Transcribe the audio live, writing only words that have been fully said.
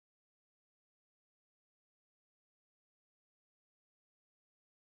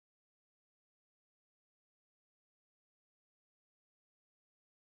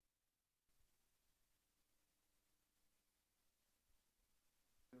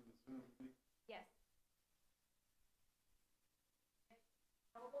Yes.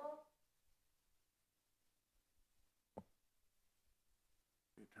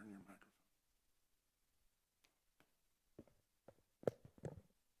 You turn your microphone.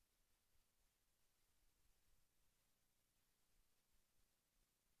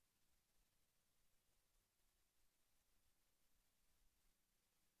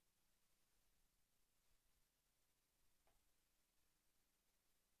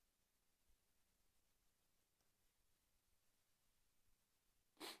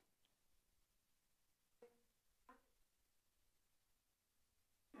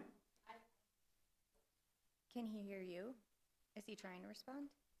 Can he hear you? Is he trying to respond?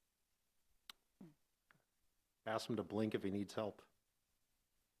 Ask him to blink if he needs help.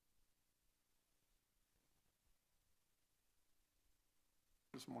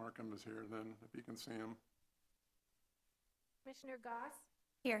 Just Markham is here then, if you can see him. Commissioner Goss,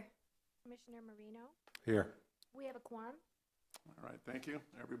 Here. Commissioner Marino, Here. we have a quorum. All right, thank you.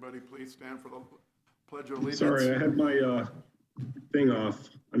 Everybody please stand for the Pledge of Allegiance. Sorry, I had my thing off.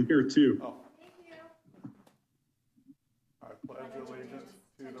 I'm here too. Oh. I pledge allegiance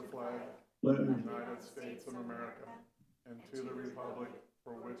to the flag of the United States of America and to the republic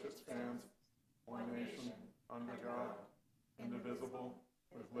for which it stands, one nation, under God, indivisible,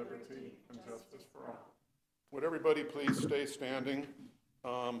 with liberty and justice for all. Would everybody please stay standing?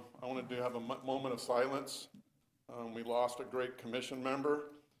 I wanted to have a moment of silence. We lost a great commission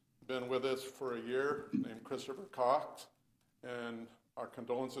member, been with us for a year, named Christopher Cox, and our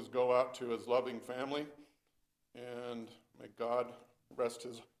condolences go out to his loving family, and may God rest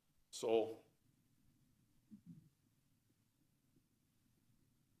his soul.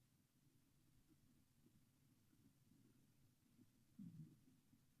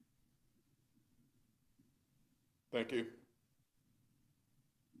 Thank you.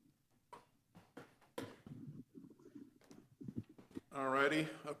 All righty,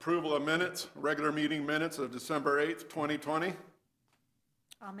 approval of minutes, regular meeting minutes of December 8th, 2020.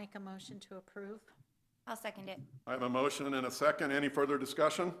 I'll make a motion to approve. I'll second it. I have a motion and a second. Any further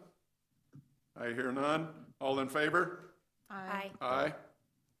discussion? I hear none. All in favor? Aye. Aye.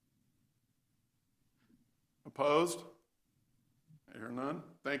 Opposed? I hear none.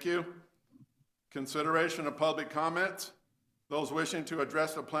 Thank you. Consideration of public comments. Those wishing to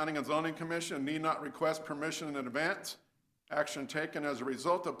address the Planning and Zoning Commission need not request permission in advance. Action taken as a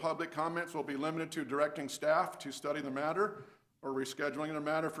result of public comments will be limited to directing staff to study the matter or rescheduling the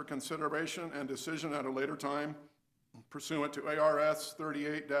matter for consideration and decision at a later time pursuant to ARS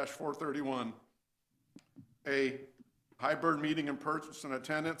 38-431. A hybrid meeting in person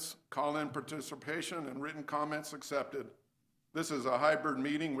attendance, call-in participation, and written comments accepted. This is a hybrid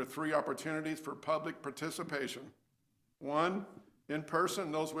meeting with 3 opportunities for public participation. 1, in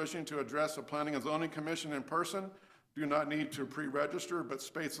person, those wishing to address the Planning and Zoning Commission in person do not need to pre-register, but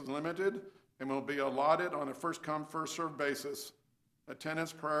space is limited and will be allotted on a first-come, first-served basis.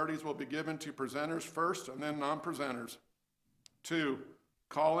 Attendance priorities will be given to presenters first and then non-presenters. 2,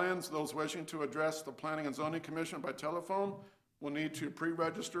 call-ins, those wishing to address the Planning and Zoning Commission by telephone will need to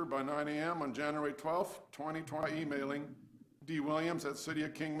pre-register by 9 a.m. on January 12th, 2020, emailing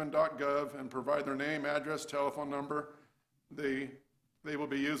dwilliams@cityofkingman.gov and provide their name, address, telephone number they will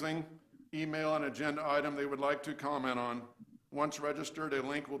be using, email, and agenda item they would like to comment on. Once registered, a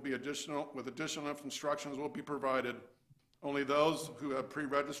link will be additional instructions will be provided. Only those who have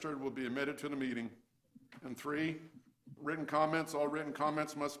pre-registered will be admitted to the meeting. And 3, written comments. All written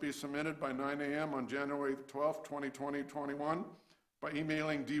comments must be submitted by 9 a.m. on January 12th, 2021 by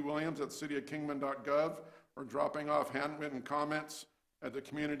emailing dwilliams@cityofkingman.gov or dropping off handwritten comments at the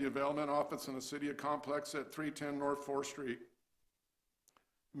Community Development Office in the City of Complex at 310 North 4th Street.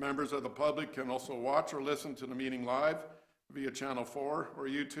 Members of the public can also watch or listen to the meeting live via Channel 4 or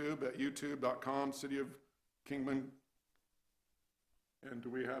YouTube at youtube.com, City of Kingman. And do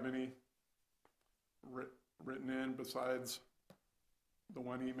we have any written in besides the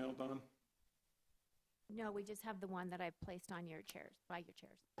one email done? No, we just have the one that I've placed on your chairs, by your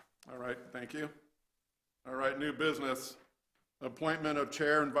chairs. All right, thank you. All right, new business. Appointment of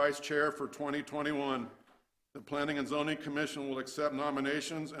chair and vice chair for 2021. The Planning and Zoning Commission will accept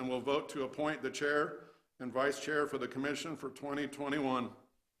nominations and will vote to appoint the chair and vice chair for the commission for 2021.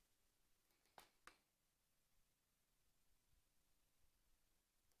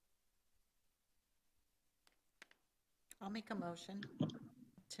 I'll make a motion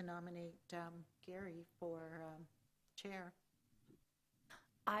to nominate Gary for chair.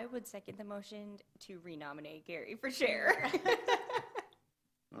 I would second the motion to renominate Gary for chair.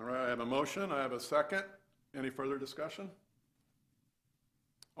 All right, I have a motion. I have a second. Any further discussion?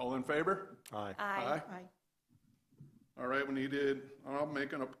 All in favor? Aye. Aye. Aye. All right, I'll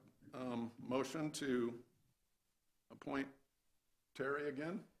make a motion to appoint Terry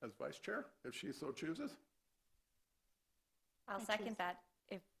again as vice chair, if she so chooses. I'll I second choose. that,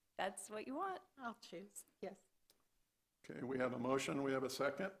 if that's what you want. I'll choose, yes. Okay, we have a motion, we have a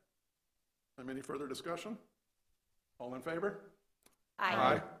second. Any further discussion? All in favor?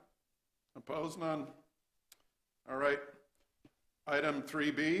 Aye. Opposed? None. All right. Item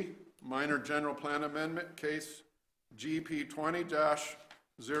 3B, minor general plan amendment, case GP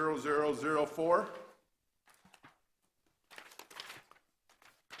 20-0004.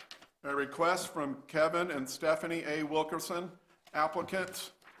 A request from Kevin and Stephanie A. Wilkerson, applicants,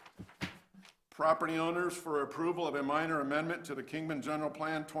 property owners, for approval of a minor amendment to the Kingman General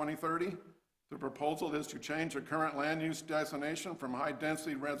Plan 2030. The proposal is to change the current land use designation from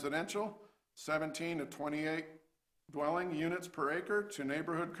high-density residential, 17 to 28 dwelling units per acre, to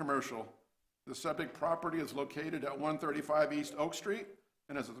neighborhood commercial. The subject property is located at 135 East Oak Street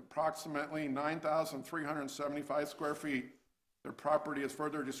and is approximately 9,375 square feet. The property is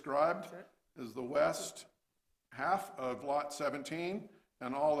further described as the west half of Lot 17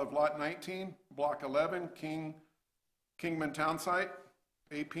 and all of Lot 19, Block 11, Kingman Town Site,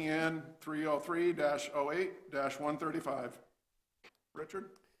 APN 303-08-135. Richard?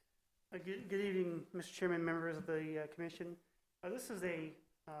 Good evening, Mr. Chairman, members of the commission. This is a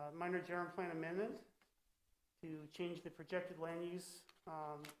minor general plan amendment to change the projected land use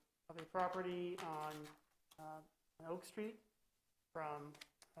of a property on Oak Street from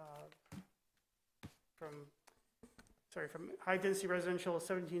high-density residential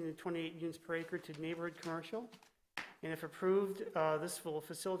 17 to 28 units per acre to neighborhood commercial. And if approved, this will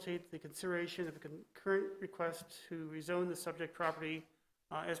facilitate the consideration of a concurrent request to rezone the subject property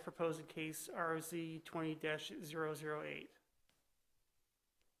as proposed in case RZ 20-008.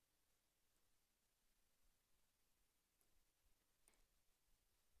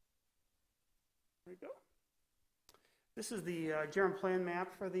 There we go. This is the general plan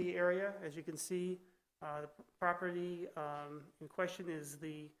map for the area. As you can see, the property in question is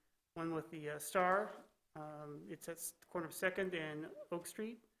the one with the star. It's at the corner of 2nd and Oak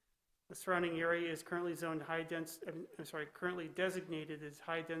Street. The surrounding area is currently zoned currently designated as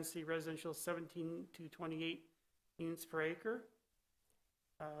high-density residential 17 to 28 units per acre.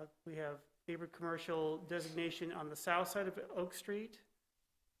 We have neighborhood commercial designation on the south side of Oak Street.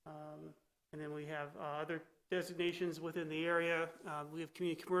 And then we have other designations within the area. We have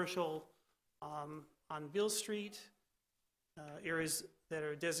community commercial on Beale Street, areas that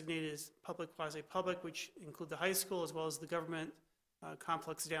are designated as public, quasi-public, which include the high school as well as the government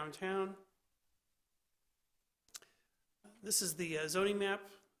complex downtown. This is the zoning map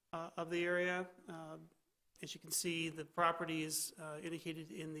of the area. As you can see, the property is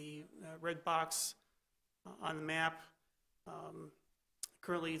indicated in the red box on the map.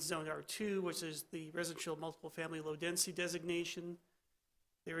 Currently, it's zoned R2, which is the residential multiple family low density designation.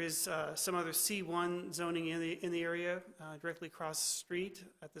 There is some other C1 zoning in the area directly across the street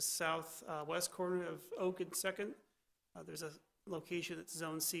at the southwest corner of Oak and 2nd. There's a location that's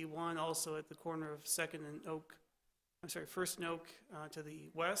zone C1, also at the corner of 2nd and Oak. 1st and Oak to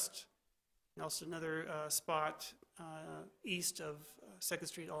the west, and also another spot east of 2nd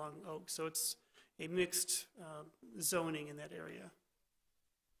Street along Oak. So it's a mixed zoning in that area.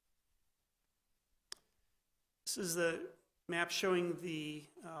 This is the map showing the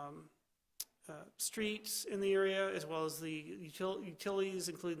streets in the area, as well as the utilities,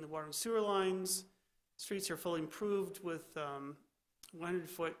 including the water and sewer lines. Streets are fully improved with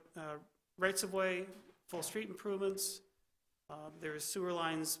 100-foot rights-of-way, full street improvements. There's sewer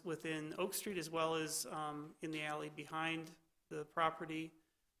lines within Oak Street as well as in the alley behind the property.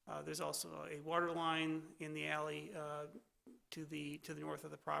 There's also a water line in the alley to the north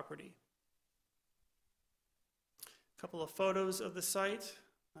of the property. A couple of photos of the site.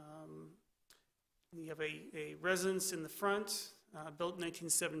 You have a residence in the front, built in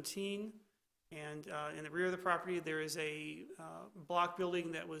 1917. And in the rear of the property, there is a block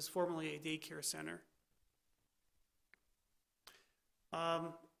building that was formerly a daycare center.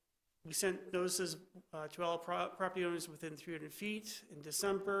 We sent notices to all property owners within 300 feet in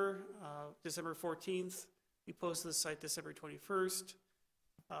December, December 14th. We posted the site December 21st.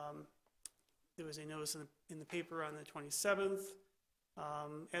 There was a notice in the paper on the 27th.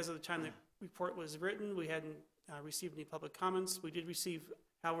 As of the time the report was written, we hadn't received any public comments. We did receive,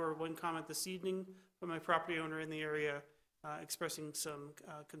 however, one comment this evening from a property owner in the area expressing some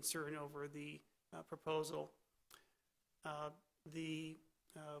concern over the proposal. We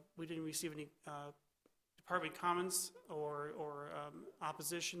didn't receive any department comments or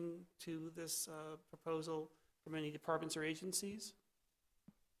opposition to this proposal from any departments or agencies.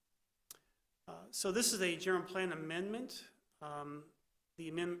 So this is a general plan amendment. The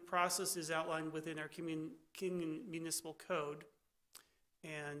amendment process is outlined within our Kingman Municipal Code.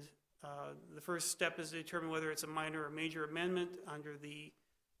 And the first step is to determine whether it's a minor or major amendment. Under the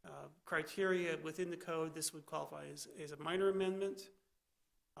criteria within the code, this would qualify as a minor amendment.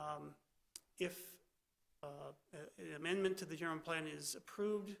 If an amendment to the general plan is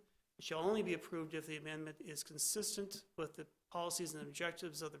approved, it shall only be approved if the amendment is consistent with the policies and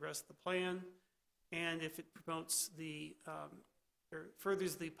objectives of the rest of the plan, and if it promotes the or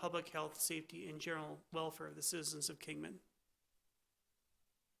furthers the public health, safety, and general welfare of the citizens of Kingman.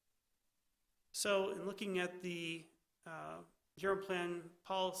 So in looking at the general plan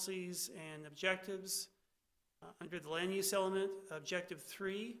policies and objectives, under the land use element, objective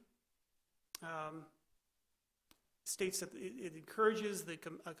 3 states that it encourages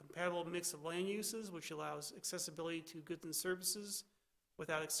a compatible mix of land uses, which allows accessibility to goods and services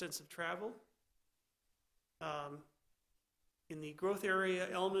without extensive travel. In the growth area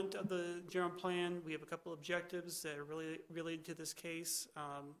element of the general plan, we have a couple objectives that are really related to this case.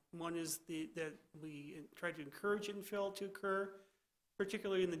 One is that we try to encourage infill to occur,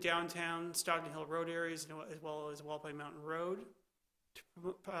 particularly in the downtown Stockton Hill Road areas, as well as Walpole Mountain Road, to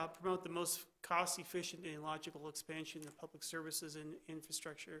promote the most cost-efficient and logical expansion of public services and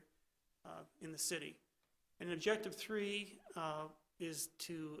infrastructure in the city. And objective 3 is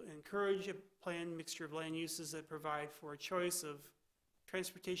to encourage a planned mixture of land uses that provide for a choice of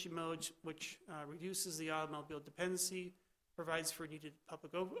transportation modes, which reduces the automobile dependency, provides for needed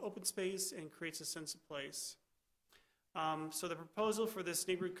public open space, and creates a sense of place. So the proposal for this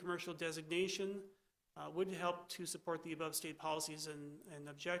neighborhood commercial designation would help to support the above state policies and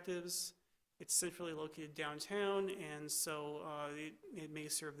objectives. It's centrally located downtown, and so it may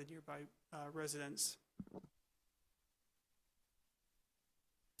serve the nearby residents.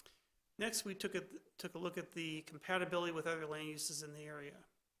 Next, we took a look at the compatibility with other land uses in the area.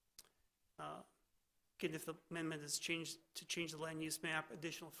 Again, if the amendment is changed to change the land use map,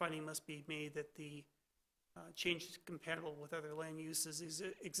 additional finding must be made that the change is compatible with other land uses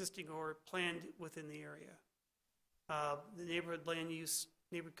existing or planned within the area. The neighborhood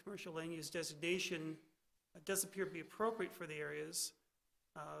commercial land use designation does appear to be appropriate for the areas,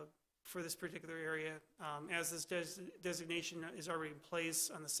 for this particular area, as this designation is already in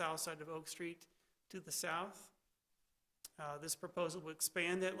place on the south side of Oak Street to the south. This proposal would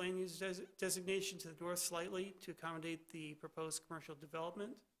expand that land use designation to the north slightly to accommodate the proposed commercial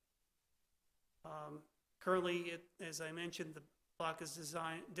development. Currently, as I mentioned, the block is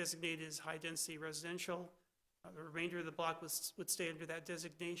designated as high-density residential. The remainder of the block would stay under that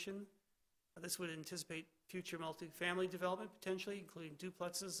designation. This would anticipate future multifamily development, potentially, including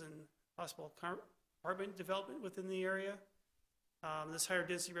duplexes and possible apartment development within the area. This higher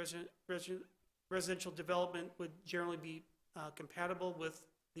density residential development would generally be compatible with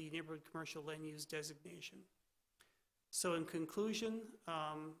the neighborhood commercial land use designation. So in conclusion,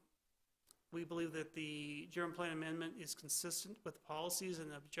 we believe that the general plan amendment is consistent with the policies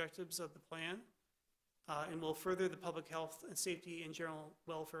and objectives of the plan, and will further the public health and safety and general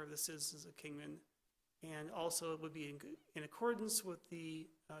welfare of the citizens of Kingman. And also it would be in accordance with the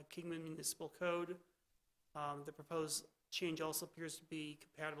Kingman Municipal Code. The proposed change also appears to be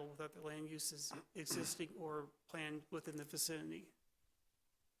compatible with other land uses existing or planned within the vicinity.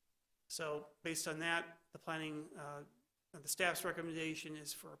 So based on that, the staff's recommendation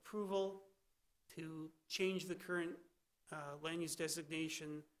is for approval to change the current land use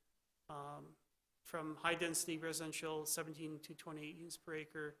designation from high-density residential 17 to 28 units per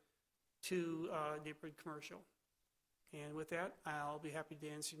acre to neighborhood commercial. And with that, I'll be happy to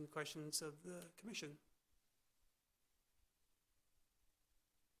answer any questions of the commission.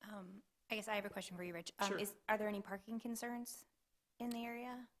 I guess I have a question for you, Rich. Sure. Are there any parking concerns in the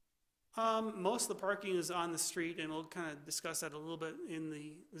area? Most of the parking is on the street, and we'll kind of discuss that a little bit in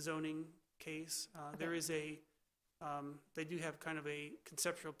the zoning case. Okay. There is they do have kind of a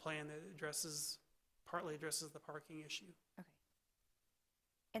conceptual plan that partly addresses the parking issue. Okay.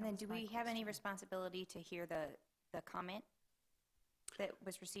 And then That do was my we have any question. responsibility to hear the comment that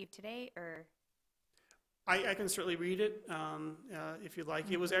was received today, or? I can certainly read it if you'd like.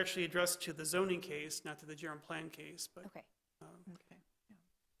 It was actually addressed to the zoning case, not to the general plan case, but Okay. Okay.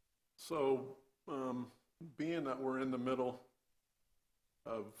 So, being that we're in the middle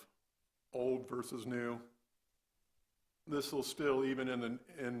of old versus new, this will still, even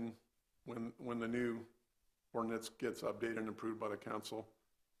when the new ordinance gets updated and approved by the council,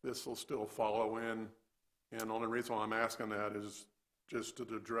 this will still follow in. And the only reason why I'm asking that is just to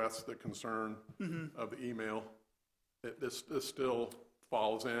address the concern of the email. This still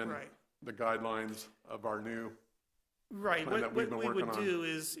falls in Right. the guidelines of our new Right, plan that what we've been we working would on. do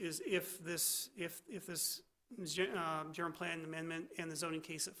is if this general plan amendment and the zoning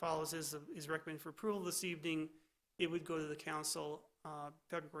case that follows is recommended for approval this evening, it would go to the council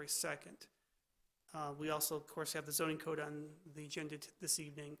February 2nd. We also, of course, have the zoning code on the agenda this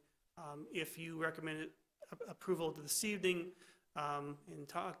evening. If you recommend approval to this evening, in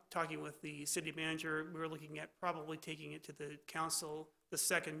talking with the city manager, we're looking at probably taking it to the council, the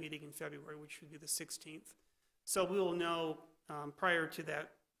second meeting in February, which would be the 16th. So we will know prior to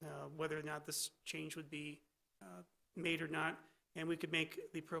that whether or not this change would be made or not, and we could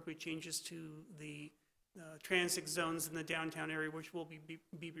make the appropriate changes to the transit zones in the downtown area, which will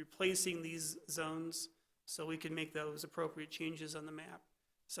be replacing these zones, so we can make those appropriate changes on the map.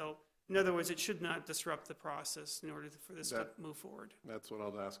 So, in other words, it should not disrupt the process in order for this to move forward. That's what I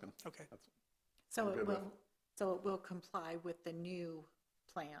was asking. Okay. So I'm it good with will, so it will comply with the new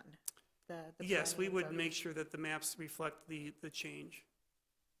plan? the Yes, we planning and would zoning? make sure that the maps reflect the change.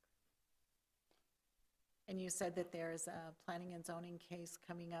 And you said that there's a planning and zoning case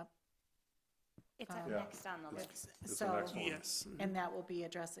coming up, It's up Yeah. next on the list. It's the so, next one. Yes. and that will be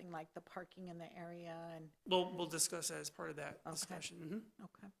addressing like the parking in the area and, We'll discuss that as part of that Okay. discussion. Mhm.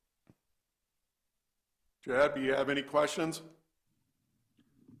 okay. Jed, do you have any questions?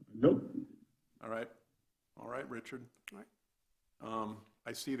 Nope. All right, Richard. All right.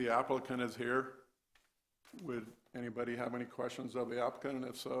 I see the applicant is here. Would anybody have any questions of the applicant?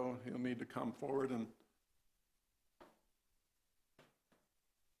 If so, he'll need to come forward and.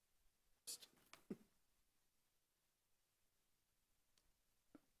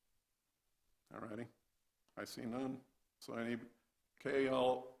 All righty, I see none. So okay,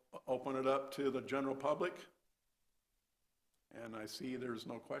 I'll open it up to the general public. And I see there's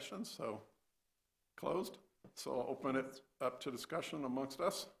no questions, so closed. So I'll open it up to discussion amongst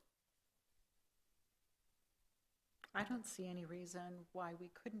us. I don't see any reason why we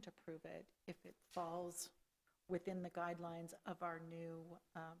couldn't approve it if it falls within the guidelines of our new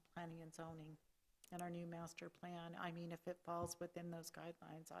planning and zoning and our new master plan. I mean, if it falls within those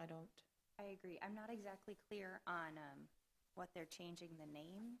guidelines, I don't, I agree. I'm not exactly clear on what they're changing the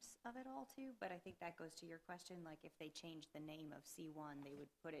names of it all to, but I think that goes to your question, like if they change the name of C1, they would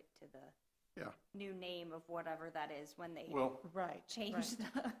put it to the Yeah, new name of whatever that is when they well, right. change right,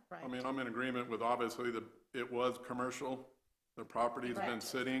 the, Right. I mean, I'm in agreement with obviously it was commercial. The property's been Correct.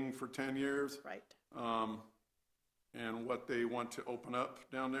 sitting for 10 years. Right. And what they want to open up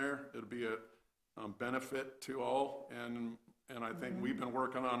down there, it'll be a benefit to all. And I think we've been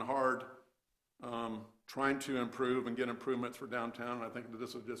working on hard, trying to improve and get improvements for downtown. And I think that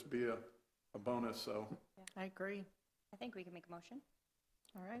this will just be a bonus, so. I agree. I think we can make a motion.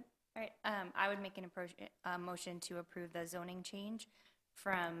 All right. All right, I would make a motion to approve the zoning change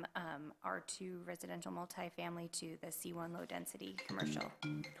from R2 residential multifamily to the C1 low-density commercial.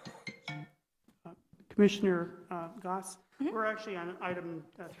 Commissioner Goss, we're actually on item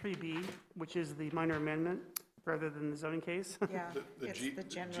 3B, which is the minor amendment rather than the zoning case. Yeah, The it's the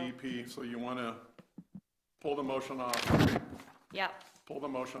general. GP, so you want to pull the motion off. Yep, Pull the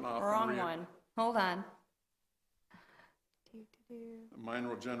motion off. and wrong one. Hold on. The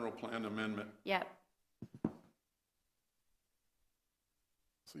minor general plan amendment. Yep,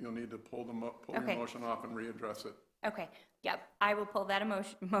 So you'll need to pull your Okay. motion off and readdress it. okay, yep. I will pull that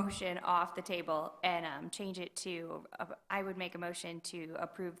motion off the table and change it to, I would make a motion to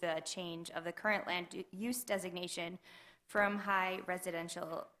approve the change of the current land use designation from high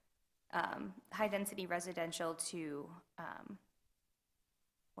density residential to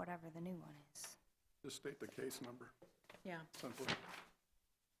whatever the new one is. Just state the case number, Yeah, simply.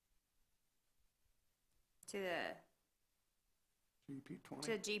 To the GP 20.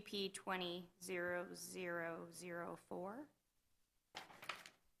 to GP 200004.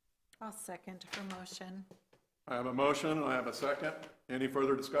 I'll second her motion. I have a motion, I have a second. Any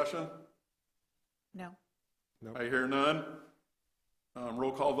further discussion? No. I hear none.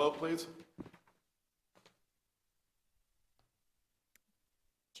 Roll call vote, please.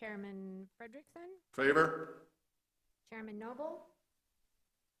 Chairman Frederickson, Favor? Chairman Noble,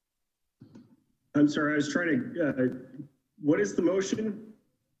 I'm sorry, I was trying to, what is the motion?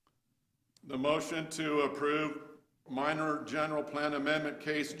 The motion to approve minor general plan amendment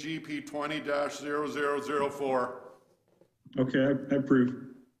case GP 20-0004. Okay, I approve.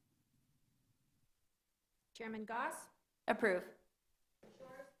 Chairman Goss, Approve.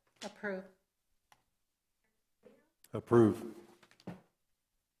 Approve. Approve.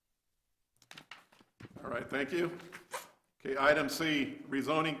 All right, thank you. Okay, item C,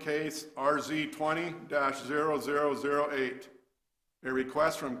 rezoning case RZ 20-0008. A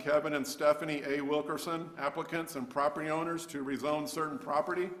request from Kevin and Stephanie A. Wilkerson, applicants and property owners to rezone certain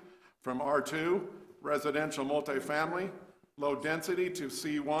property from R2, residential multifamily, low density, to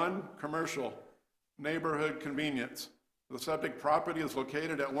C1, commercial, neighborhood convenience. The subject property is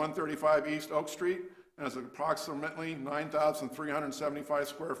located at 135 East Oak Street and is approximately 9,375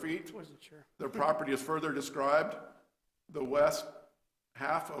 square feet. Wasn't sure. The property is further described: the west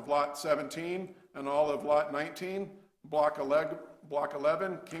half of Lot 17 and all of Lot 19, Block 11,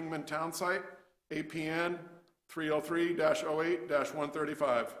 Kingman Town Site, APN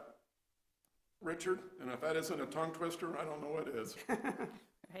 303-08-135. Richard, and if that isn't a tongue twister, I don't know what is.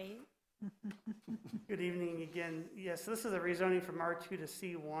 Right? Good evening again. Yes, this is a rezoning from R2 to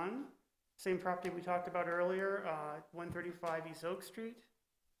C1. Same property we talked about earlier, 135 East Oak Street.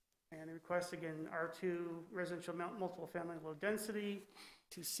 And the request, again, R2 residential multiple family low density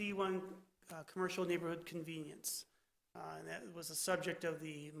to C1 commercial neighborhood convenience. And that was the subject of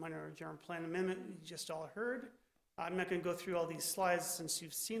the minor general plan amendment you just all heard. I'm not going to go through all these slides since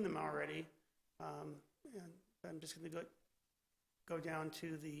you've seen them already. And I'm just going to go down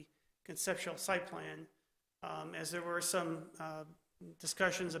to the conceptual site plan, as there were some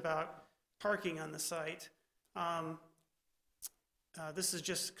discussions about parking on the site. This is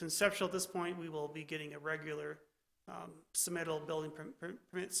just conceptual at this point. We will be getting a regular submittal, building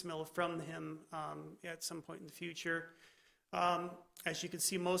permit submittal from him at some point in the future. As you can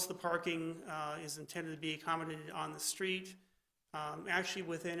see, most of the parking is intended to be accommodated on the street. Actually,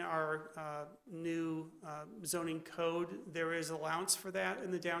 within our new zoning code, there is allowance for that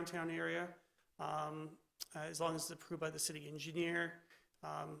in the downtown area, as long as it's approved by the city engineer.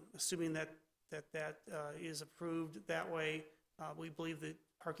 Assuming that is approved that way, we believe that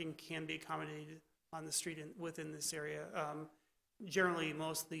parking can be accommodated on the street within this area. Generally,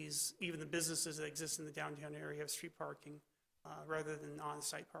 most of these, even the businesses that exist in the downtown area, have street parking rather than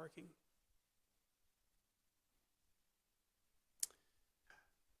on-site parking.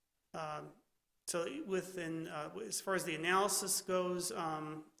 So as far as the analysis goes,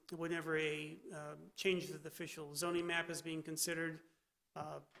 whenever a change to the official zoning map is being considered,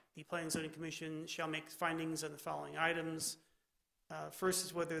 the Planning and Zoning Commission shall make findings on the following items. First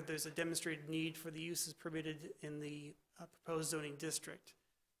is whether there's a demonstrated need for the uses permitted in the proposed zoning district.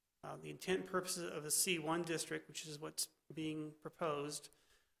 The intent and purposes of the C1 district, which is what's being proposed,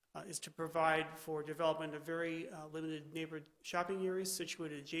 is to provide for development of very limited neighborhood shopping areas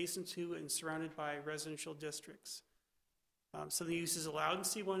situated adjacent to and surrounded by residential districts. Some of the uses allowed in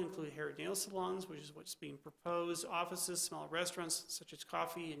C1 include hair and nail salons, which is what's being proposed, offices, small restaurants such as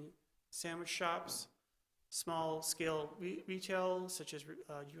coffee and sandwich shops, small-scale retail such as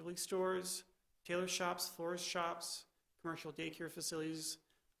jewelry stores, tailor shops, florist shops, commercial daycare facilities,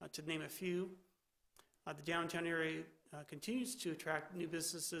 to name a few. The downtown area continues to attract new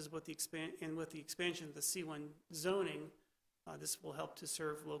businesses with the expansion of the C1 zoning. This will help to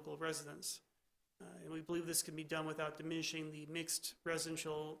serve local residents. And we believe this can be done without diminishing the mixed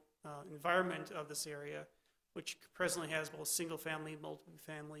residential environment of this area, which presently has both single-family,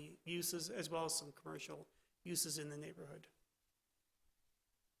 multi-family uses, as well as some commercial uses in the neighborhood.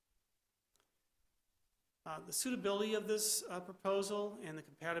 The suitability of this proposal and the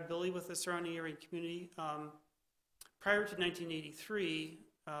compatibility with the surrounding area and community. Prior to 1983,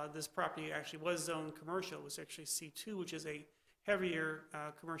 this property actually was zoned commercial. It was actually C2, which is a heavier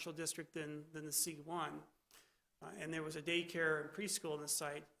commercial district than the C1. And there was a daycare and preschool on the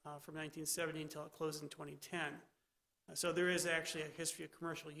site from 1970 until it closed in 2010. So there is actually a history of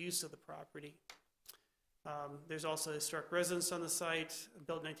commercial use of the property. There's also a historic residence on the site,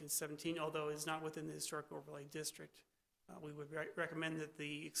 built in 1917, although it's not within the historic overlay district. We would recommend that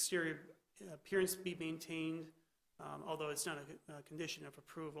the exterior appearance be maintained, although it's not a condition of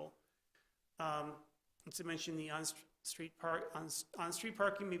approval. To mention, the on-street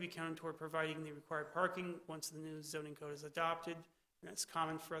parking may be counted toward providing the required parking once the new zoning code is adopted, and that's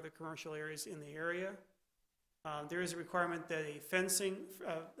common for other commercial areas in the area. There is a requirement that a fencing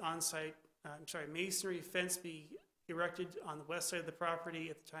masonry fence be erected on the west side of the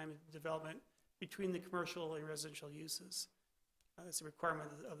property at the time of development between the commercial and residential uses. That's a requirement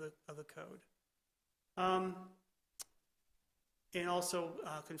of the code. And also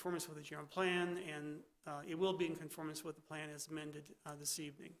conformance with the general plan, and it will be in conformance with the plan as amended this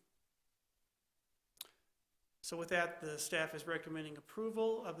evening. So with that, the staff is recommending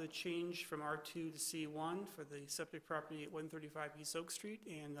approval of the change from R2 to C1 for the subject property at 135 East Oak Street,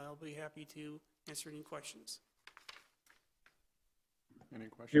 and I'll be happy to answer any questions. Any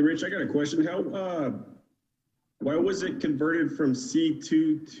questions? Hey, Rich, I got a question. Why was it converted from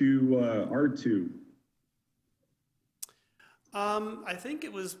C2 to R2? I think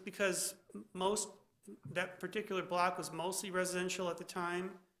it was because that particular block was mostly residential at the time,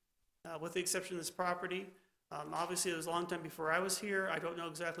 with the exception of this property. Obviously, it was a long time before I was here. I don't know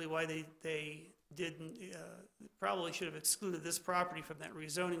exactly why they didn't, probably should have excluded this property from that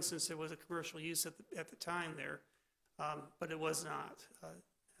rezoning since there was a commercial use at the time there, but it was not.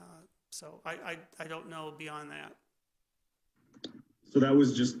 So I don't know beyond that. So that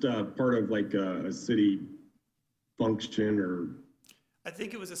was just part of like a city function, or? I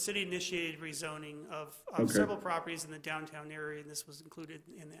think it was a city-initiated rezoning of Okay. several properties in the downtown area, and this was included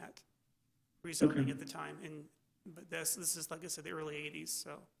in that rezoning at the time. But this is, like I said, the early 80s,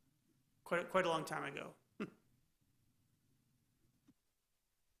 so quite a long time ago.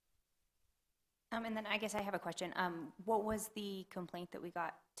 And then I guess I have a question. What was the complaint that we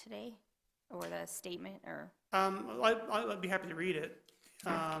got today, or the statement, or? I'd be happy to read it.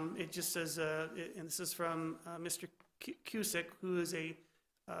 It just says, and this is from Mr. Cusick, who is a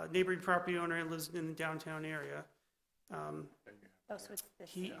neighboring property owner and lives in the downtown area. Oh, so it's this.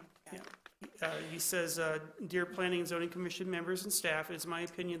 He says, "Dear Planning and Zoning Commission members and staff, it is my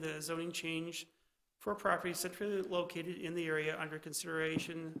opinion that a zoning change for a property centrally located in the area under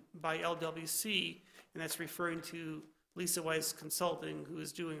consideration by LWC," and that's referring to Lisa Weiss Consulting, who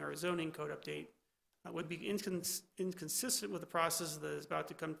is doing our zoning code update, would be inconsistent with the process that is about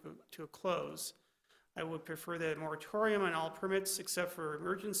to come to a close. I would prefer that a moratorium on all permits except for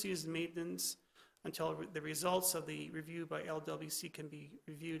emergencies and maintenance until the results of the review by LWC can be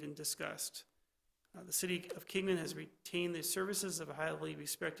reviewed and discussed. The City of Kingman has retained the services of a highly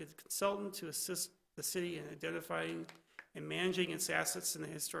respected consultant to assist the city in identifying and managing its assets in the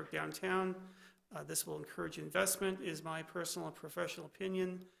historic downtown. This will encourage investment, is my personal and professional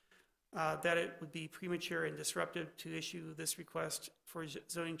opinion. That it would be premature and disruptive to issue this request for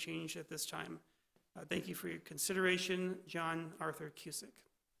zoning change at this time. Thank you for your consideration, John Arthur Cusick.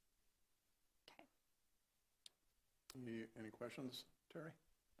 Any questions, Terry?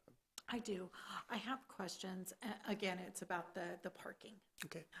 I do. I have questions. Again, it's about the parking.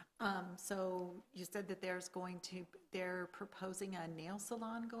 Okay. So you said that they're proposing a nail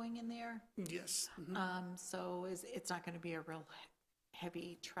salon going in there? Yes. Mhm. So it's not going to be a real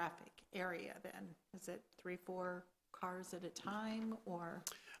heavy traffic area then? Is it 3-4 cars at a time, or?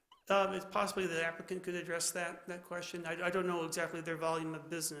 It's possibly the applicant could address that question. I don't know exactly their volume of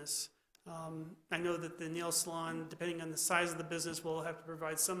business. I know that the nail salon, depending on the size of the business, will have to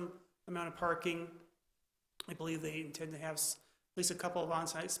provide some amount of parking. I believe they intend to have at least a couple of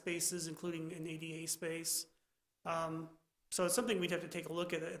on-site spaces, including an ADA space. So it's something we'd have to take a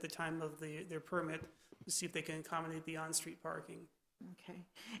look at the time of their permit to see if they can accommodate the on-street parking. Okay.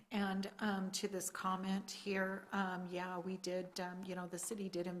 And to this comment here, yeah, we did, the city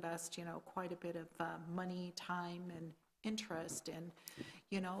did invest, quite a bit of money, time, and interest in,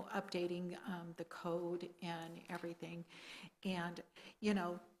 updating the code and everything. And,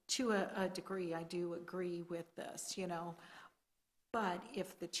 to a degree, I do agree with this, but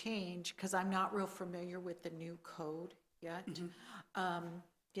if the change, because I'm not real familiar with the new code yet,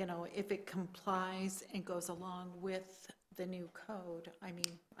 if it complies and goes along with the new code, I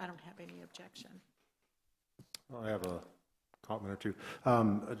mean, I don't have any objection. I have a comment or two.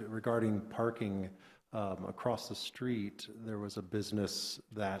 Regarding parking, across the street, there was a business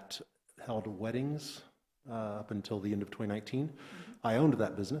that held weddings up until the end of 2019. I owned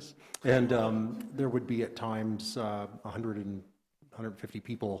that business, and there would be at times 100 and 150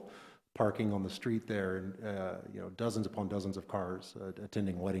 people parking on the street there, and dozens upon dozens of cars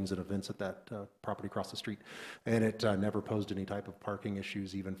attending weddings and events at that property across the street, and it never posed any type of parking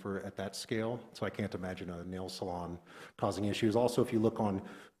issues even at that scale. So I can't imagine a nail salon causing issues. Also, if you look on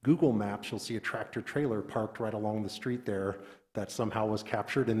Google Maps, you'll see a tractor trailer parked right along the street there that somehow was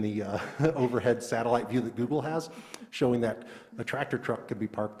captured in the overhead satellite view that Google has, showing that a tractor truck could be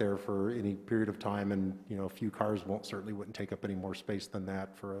parked there for any period of time, and a few cars certainly wouldn't take up any more space than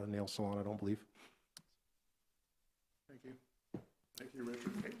that for a nail salon, I don't believe. Thank you. Thank you,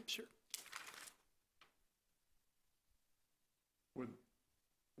 Richard. Okay, sure.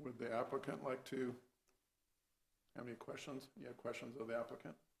 Would the applicant like to have any questions? You have questions of the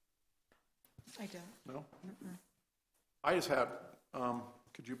applicant? I don't. No? I just have,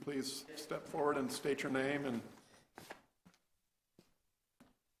 could you please step forward and state your name and?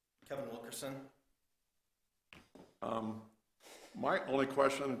 Kevin Wilkerson. My only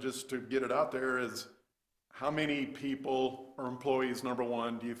question, just to get it out there, is how many people or employees, number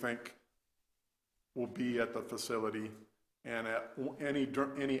one, do you think will be at the facility? And at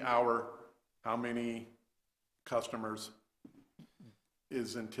any hour, how many customers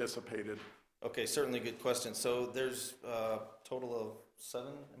is anticipated? Okay, certainly good question. So there's a total of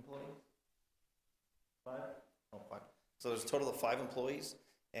 7 employees? 5? Oh, 5. So there's a total of 5 employees,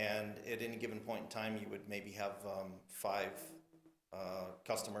 and at any given point in time, you would maybe have 5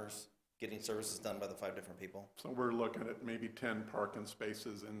 customers getting services done by the 5 different people. So we're looking at maybe 10 parking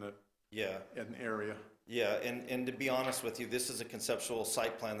spaces in the Yeah. area. Yeah, and to be honest with you, this is a conceptual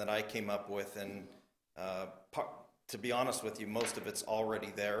site plan that I came up with, and to be honest with you, most of it's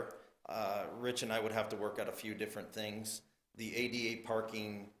already there. Rich and I would have to work out a few different things. The ADA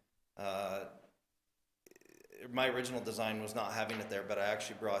parking, my original design was not having it there, but I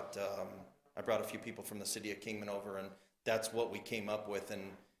actually brought a few people from the city of Kingman over, and that's what we came up with, and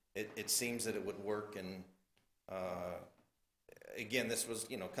it seems that it would work. And again, this was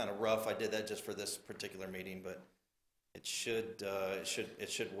kind of rough. I did that just for this particular meeting, but it should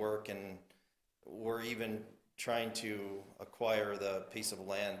work. And we're even trying to acquire the piece of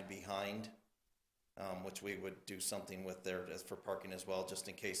land behind, which we would do something with there as for parking as well, just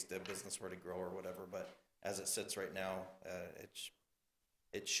in case the business were to grow or whatever. But as it sits right now,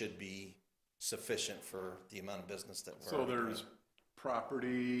 it should be sufficient for the amount of business that we're. So there's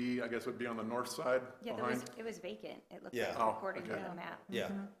property, I guess would be on the north side Yeah, behind? it was vacant, it looked Yeah. like, Oh, according to okay. the map.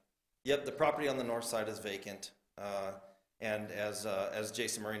 Yeah. Yep, the property on the north side is vacant. And as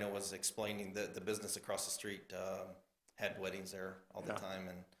Jason Marino was explaining, the business across the street had weddings there all the time.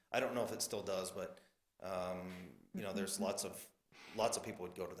 And I don't know if it still does, but, there's lots of people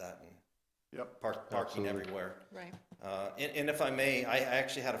would go to that and parking everywhere. Right. And if I may, I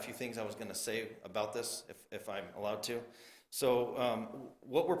actually had a few things I was going to say about this, if I'm allowed to. So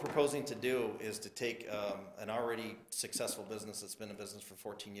what we're proposing to do is to take an already successful business that's been in business for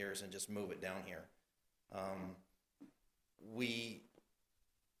 14 years and just move it down here. We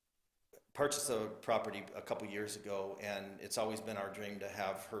purchased a property a couple years ago, and it's always been our dream to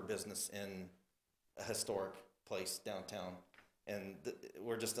have her business in a historic place downtown. And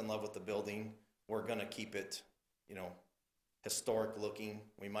we're just in love with the building. We're going to keep it, historic looking.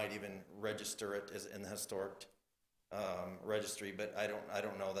 We might even register it as in the historic registry, but I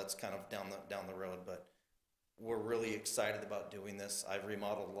don't know. That's kind of down the road. But we're really excited about doing this. I've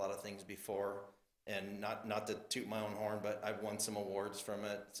remodeled a lot of things before, and not to toot my own horn, but I've won some awards from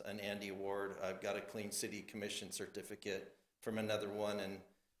it. It's an Andy Award. I've got a Clean City Commission certificate from another one, and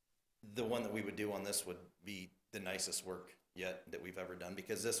the one that we would do on this would be the nicest work yet that we've ever done,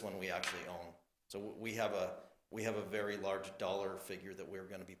 because this one we actually own. So we have a very large dollar figure that we're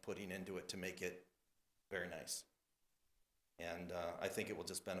going to be putting into it to make it very nice. And I think it will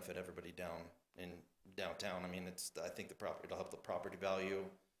just benefit everybody downtown. I mean, I think it'll help the property value.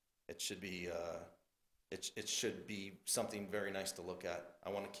 It should be it should be something very nice to look at. I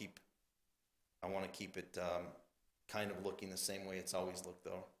want to keep it kind of looking the same way it's always looked,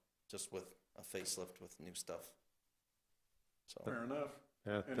 though, just with a facelift with new stuff. So Fair enough.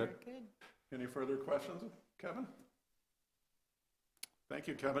 Yeah, Any- Very good. Any further questions, Kevin? Thank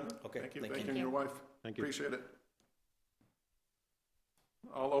you, Kevin. Okay, Thank you. thank Thank you. you and your wife. Thank you. Appreciate it.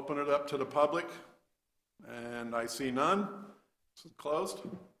 I'll open it up to the public, and I see none. It's closed.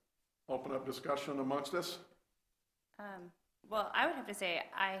 Open up discussion amongst us. Well, I would have to say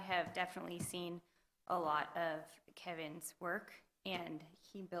I have definitely seen a lot of Kevin's work, and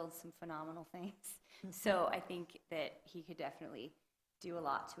he builds some phenomenal things. So I think that he could definitely do a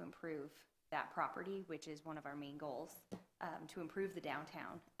lot to improve that property, which is one of our main goals, to improve the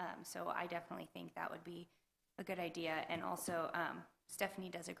downtown. So I definitely think that would be a good idea. And also, Stephanie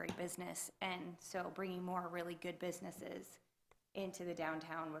does a great business, and so bringing more really good businesses into the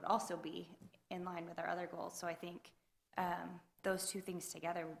downtown would also be in line with our other goals. So I think those two things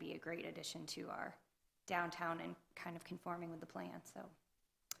together would be a great addition to our downtown and kind of conforming with the plan. So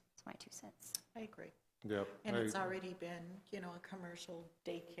it's my 2 cents. I agree. Yep. And it's already been, a commercial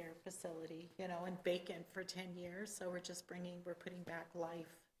daycare facility, and vacant for 10 years. So we're putting back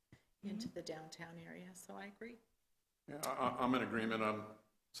life into the downtown area. So I agree. Yeah, I'm in agreement.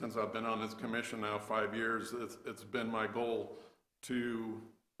 Since I've been on this commission now 5 years, it's been my goal to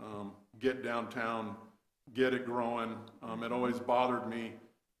get downtown, get it growing. It always bothered me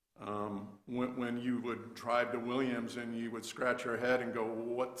when you would drive to Williams and you would scratch your head and go,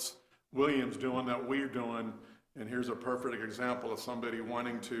 what's Williams doing that we're doing? And here's a perfect example of somebody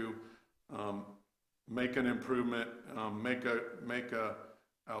wanting to make an improvement, make a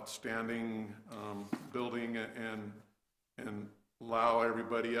outstanding building and allow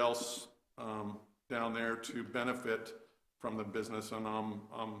everybody else down there to benefit from the business, and I'm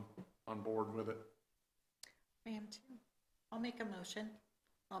on board with it. I am too. I'll make a motion.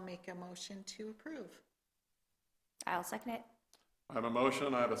 I'll make a motion to approve. I'll second it. I have a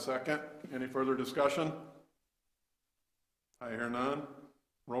motion, I have a second. Any further discussion? I hear none.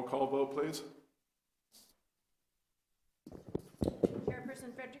 Roll call vote, please.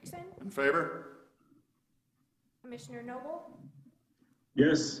 Chairperson Frederickson, In favor? Commissioner Noble,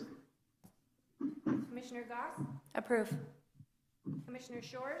 Yes. Commissioner Goss, Approve. Commissioner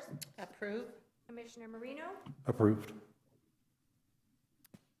Shores, Approve? Commissioner Marino. Approved.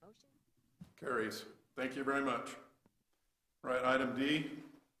 Motion. Carries. Thank you very much. Right, item D,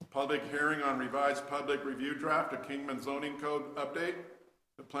 public hearing on revised public review draft of Kingman zoning code update.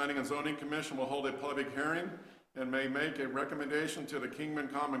 The Planning and Zoning Commission will hold a public hearing and may make a recommendation to the Kingman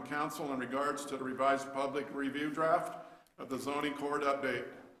Common Council in regards to the revised public review draft of the zoning code update.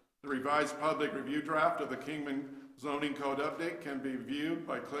 The revised public review draft of the Kingman zoning code update can be viewed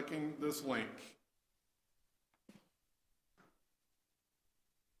by clicking this link.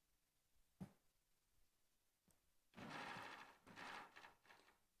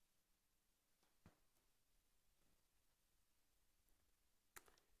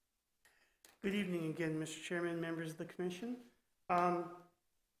 Good evening again, Mr. Chairman, members of the commission. So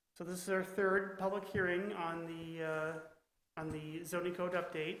this is our third public hearing on the zoning code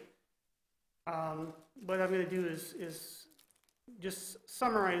update. What I'm going to do is just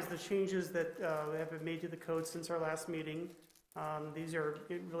summarize the changes that have been made to the code since our last meeting. These are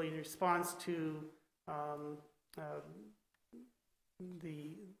really in response to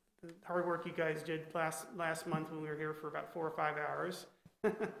the hard work you guys did last month when we were here for about 4 or 5 hours.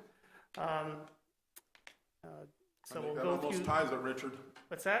 So I think we'll that go almost through. ties it, Richard.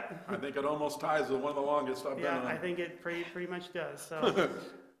 What's that? I think it almost ties with one of the longest I've been Yeah, on. I think it pretty much does. So,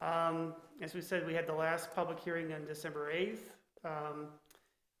 as we said, we had the last public hearing on December 8th.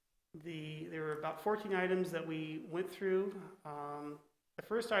 There were about 14 items that we went through. The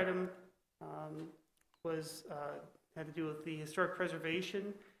first item had to do with the historic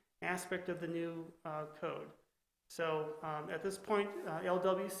preservation aspect of the new code. So at this point,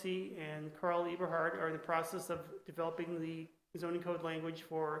 LWC and Carl Eberhard are in the process of developing the zoning code language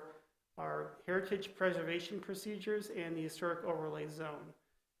for our heritage preservation procedures and the historic overlay zone.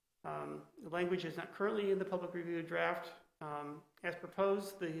 The language is not currently in the public review draft. As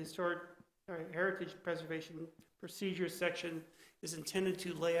proposed, the heritage preservation procedures section is intended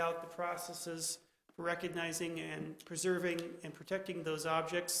to lay out the processes for recognizing and preserving and protecting those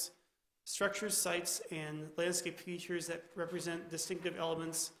objects, structures, sites, and landscape features that represent distinctive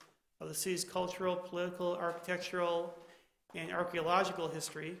elements of the city's cultural, political, architectural, and archaeological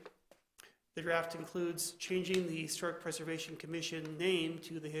history. The draft includes changing the Historic Preservation Commission name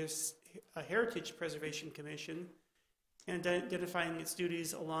to the Heritage Preservation Commission and identifying its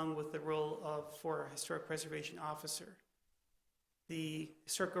duties along with the role for a Historic Preservation Officer. The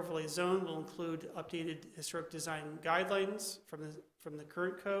Historic Overlay Zone will include updated historic design guidelines from the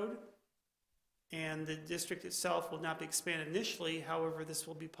current code, and the district itself will not be expanded initially. However, this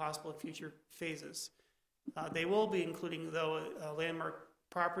will be possible in future phases. They will be including, though, a landmark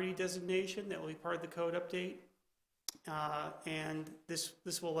property designation that will be part of the code update. And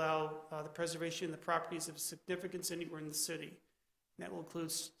this will allow the preservation of the properties of significance anywhere in the city. And that will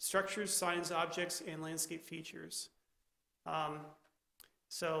include structures, signs, objects, and landscape features.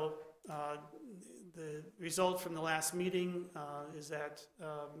 So the result from the last meeting is that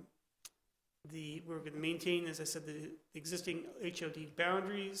we're going to maintain, as I said, the existing HOD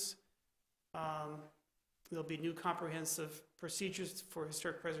boundaries. There'll be new comprehensive procedures for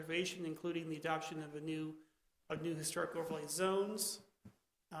historic preservation, including the adoption of new historic overlay zones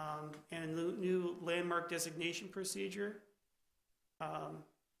and a new landmark designation procedure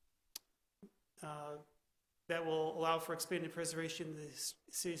that will allow for expanded preservation of the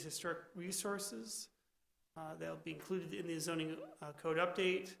city's historic resources. That will be included in the zoning code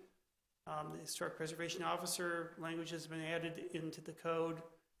update. The Historic Preservation Officer language has been added into the code.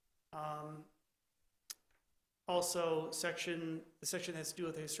 Also, the section that has to do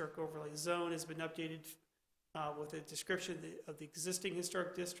with the historic overlay zone has been updated with a description of the existing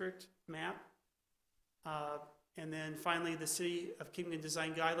historic district map. And then finally, the City of Kingman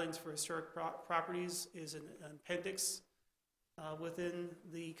Design Guidelines for Historic Properties is an appendix within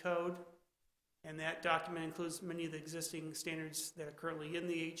the code. And that document includes many of the existing standards that are currently in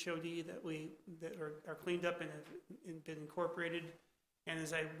the HOD that are cleaned up and have been incorporated. And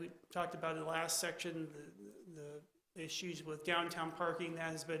as we talked about in the last section, the issues with downtown parking,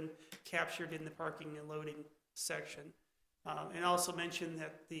 that has been captured in the parking and loading section. And also mention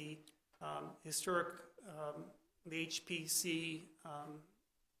that the the HPC,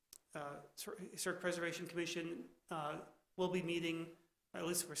 Historic Preservation Commission, will be meeting at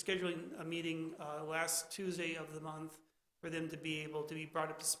least we're scheduling a meeting last Tuesday of the month for them to be able to be brought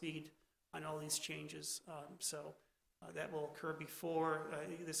up to speed on all these changes. So that will occur before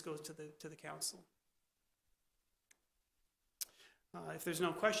this goes to the council. If there's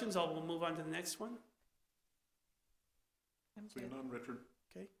no questions, we'll move on to the next one. Seeing none, Richard.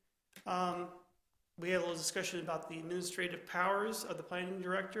 Okay. We had a little discussion about the administrative powers of the planning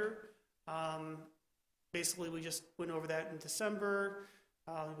director. Basically, we just went over that in December.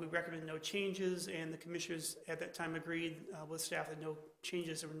 We recommended no changes, and the commissioners at that time agreed with staff that no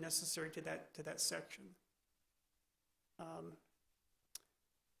changes were necessary to that section.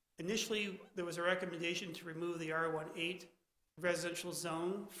 Initially, there was a recommendation to remove the R18 residential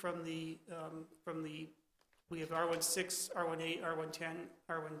zone from the we have R16, R18, R110,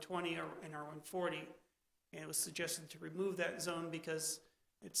 R120, and R140, and it was suggested to remove that zone because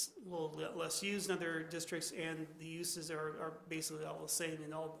it's a little less used in other districts, and the uses are basically all the same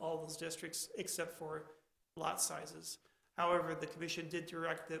in all those districts except for lot sizes. However, the commission did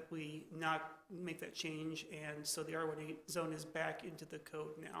direct that we not make that change, and so the R18 zone is back into the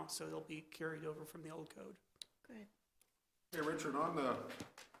code now, so it'll be carried over from the old code. Good. Hey, Richard,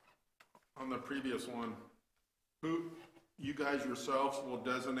 on the previous one, who, you guys yourselves will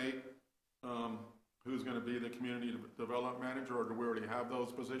designate who's going to be the community development manager, or do we already have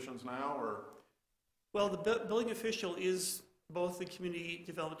those positions now, or? Well, the building official is both the community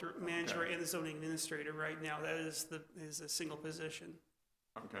development manager and the zoning administrator right now. That is a single position.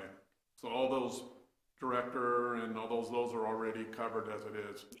 Okay, so all those director and all those are already covered as it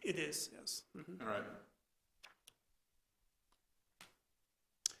is? It is, yes. Mm-hmm. All right.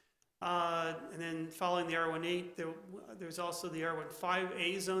 And then following the R18, there's also the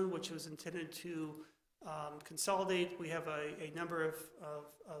R15A zone, which was intended to consolidate. We have a number of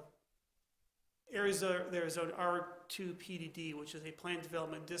areas. There's an R2 PDD, which is a planned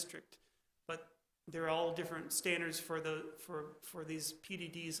development district, but they're all different standards for these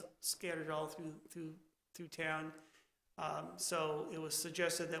PDDs scattered all through town. So it was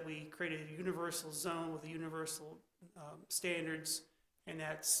suggested that we create a universal zone with universal standards, and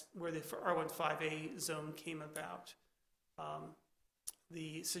that's where the R15A zone came about.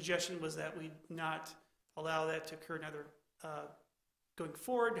 The suggestion was that we not allow that to occur going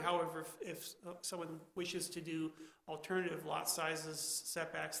forward. However, if someone wishes to do alternative lot sizes,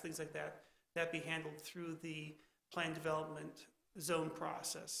 setbacks, things like that, that be handled through the plan development zone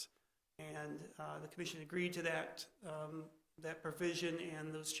process. And the commission agreed to that provision,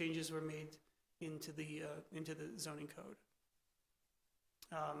 and those changes were made into the zoning code.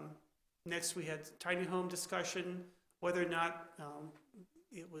 Next, we had tiny home discussion, whether or not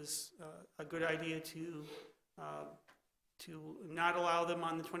it was a good idea to not allow them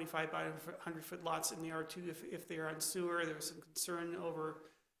on the 25 by 100 foot lots in the R2 if they are on sewer. There was some concern over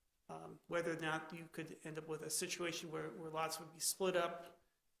whether or not you could end up with a situation where lots would be split up,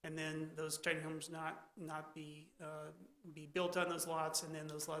 and then those tiny homes not be built on those lots, and then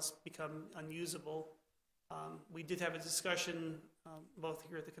those lots become unusable. We did have a discussion both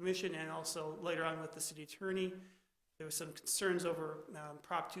here at the commission and also later on with the city attorney. There were some concerns over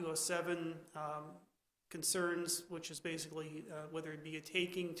Prop 207 concerns, which is basically whether it be a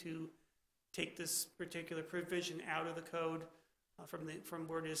taking to take this particular provision out of the code from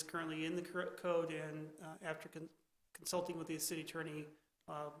where it is currently in the code, and after consulting with the city attorney,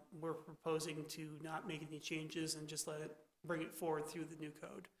 we're proposing to not make any changes and just bring it forward through the new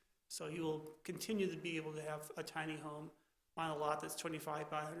code. So you will continue to be able to have a tiny home on a lot that's 25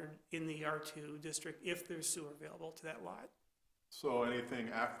 by 100 in the R2 district if there's sewer available to that lot. So anything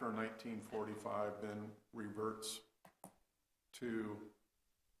after 1945 then reverts to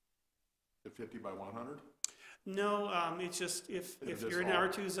the 50 by 100? No, it's just if you're in an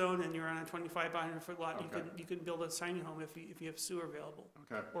R2 zone and you're on a 25 by 100 foot lot, okay, you can build a tiny home if you have sewer available.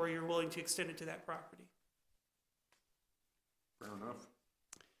 Okay. Or you're willing to extend it to that property. Fair enough.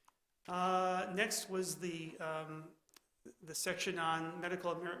 Next was the section on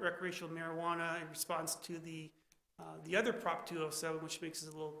medical and recreational marijuana in response to the other Prop 207, which makes it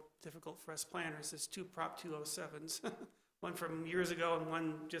a little difficult for us planners. There's two Prop 207s, one from years ago and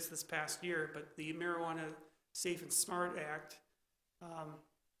one just this past year. But the Marijuana Safe and Smart Act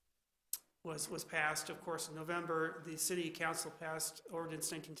was passed, of course, in November. The City Council passed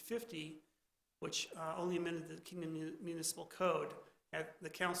Ordinance 1950, which only amended the Kingman Municipal Code. The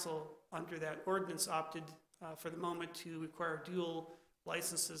council, under that ordinance, opted for the moment to require dual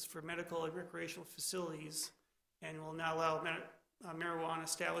licenses for medical and recreational facilities, and will not allow marijuana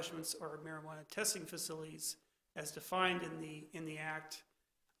establishments or marijuana testing facilities as defined in the act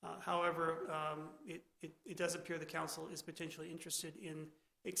However, it does appear the council is potentially interested in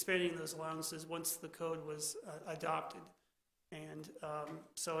expanding those allowances once the code was adopted. And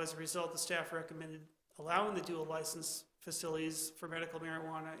so as a result, the staff recommended allowing the dual license facilities for medical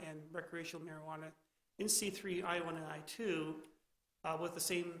marijuana and recreational marijuana in C3, I1, and I2 with the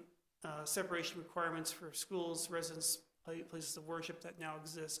same separation requirements for schools, residents, places of worship that now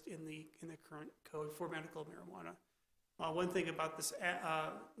exist in the current code for medical marijuana. One thing about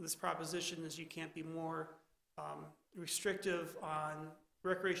this proposition is you can't be more restrictive on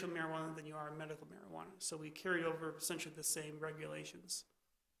recreational marijuana than you are on medical marijuana. So we carried over essentially the same regulations.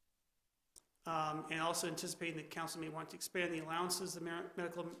 And also anticipating that council may want to expand the allowances of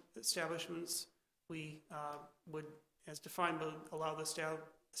medical establishments, we would, as defined, allow the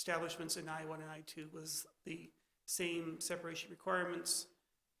establishments in I1 and I2 was the same separation requirements.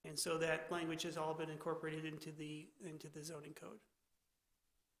 And so that language has all been incorporated into the zoning code.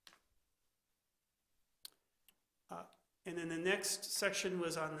 And then the next section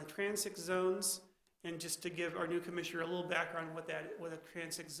was on the transit zones. And just to give our new commissioner a little background on what a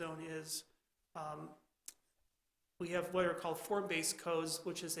transit zone is, we have what are called form-based codes,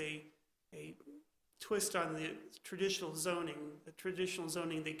 which is a twist on the traditional zoning. The traditional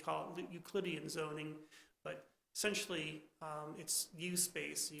zoning they call Euclidean zoning, but essentially it's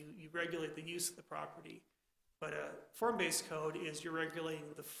use-based. You regulate the use of the property. But a form-based code is you're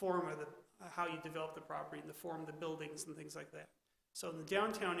regulating the form of how you develop the property, and the form of the buildings and things like that. So in the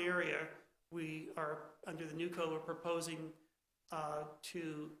downtown area, we are, under the new code, we're proposing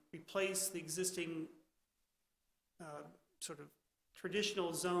to replace the existing sort of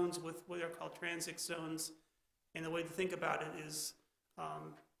traditional zones with what are called transit zones. And the way to think about it is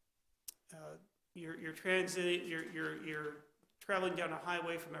you're traveling down a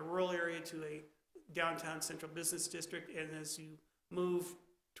highway from a rural area to a downtown central business district, and as you move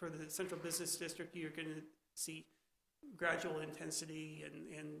toward the central business district, you're going to see gradual intensity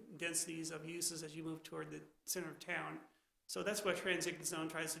and densities of uses as you move toward the center of town. So that's what a transit zone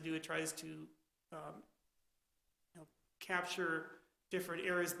tries to do. It tries to capture different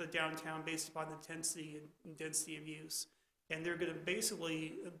areas of the downtown based upon the intensity and density of use. And they're going to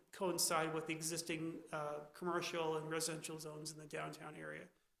basically coincide with the existing commercial and residential zones in the downtown area.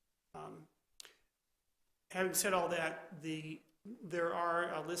 Having said all that, there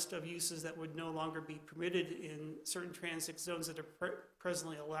are a list of uses that would no longer be permitted in certain transit zones that are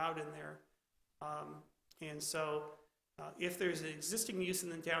presently allowed in there. And so if there's an existing use in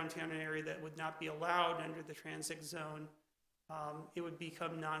the downtown area that would not be allowed under the transit zone, it would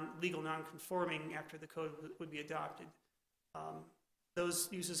become legal non-conforming after the code would be adopted. Those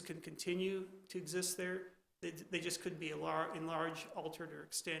uses can continue to exist there. They just could be enlarged, altered, or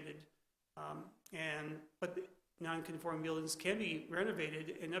extended. But non-conforming buildings can be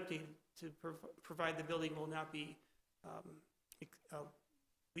renovated and updated to provide the building will not be,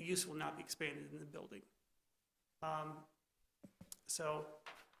 the use will not be expanded in the building.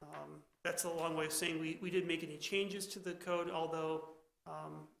 That's a long way of saying we didn't make any changes to the code, although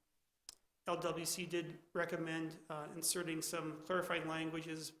LWC did recommend inserting some clarifying language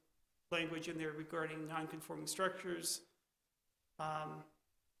in there regarding non-conforming structures.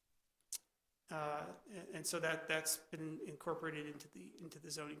 And so that's been incorporated into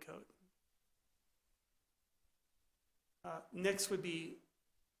the zoning code. Next would be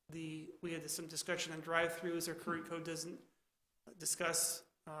we had some discussion on drive-throughs. Our current code doesn't discuss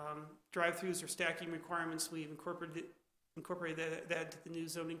drive-throughs or stacking requirements. We've incorporated that into the new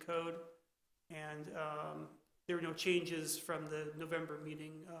zoning code, and there were no changes from the November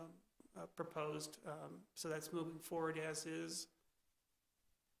meeting proposed, so that's moving forward as is.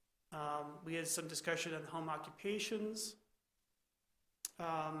 We had some discussion on home occupations,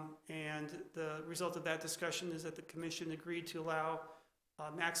 and the result of that discussion is that the commission agreed to allow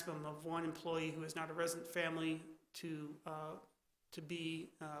a maximum of one employee who is not a resident family to be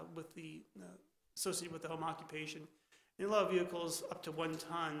associated with the home occupation, and allow vehicles up to 1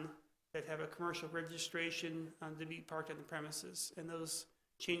 ton that have a commercial registration to be parked on the premises, and those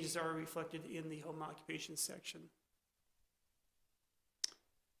changes are reflected in the home occupation section.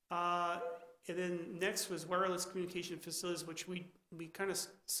 And then next was wireless communication facilities, which we kind of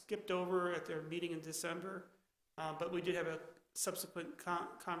skipped over at their meeting in December, but we did have a subsequent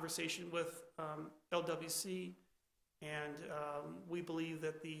conversation with LWC, and we believe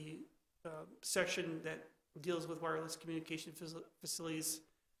that the section that deals with wireless communication facilities,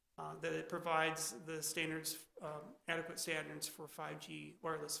 that it provides the standards, adequate standards for 5G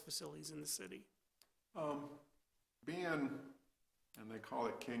wireless facilities in the city. And they call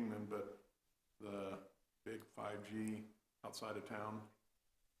it Kingman, but the big 5G outside of town,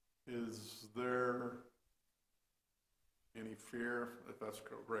 Is there any fear, if that's the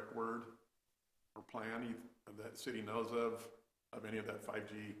correct word, or plan that city knows of any of that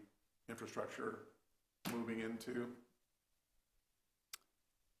 5G infrastructure moving into?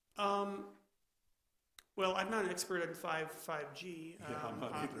 Well, I'm not an expert on 5G. Yeah, I'm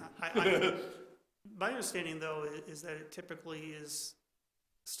not either. My understanding, though, is that it typically is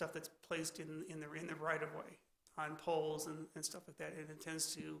stuff that's placed in the right of way on poles and stuff like that, and it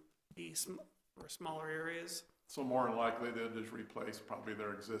tends to be for smaller areas. So more than likely, they'll just replace probably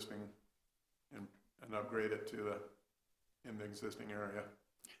their existing and upgrade it in the existing area.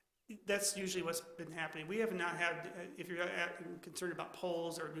 That's usually what's been happening. We have not had, if you're concerned about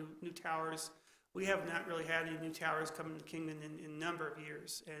poles or new towers, we have not really had any new towers coming to Kingman in a number of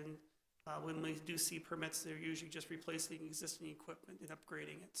years. And when we do see permits, they're usually just replacing existing equipment and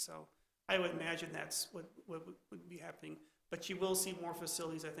upgrading it. So I would imagine that's what would be happening. But you will see more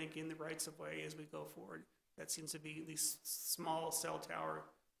facilities, I think, in the rights of way as we go forward. That seems to be these small cell tower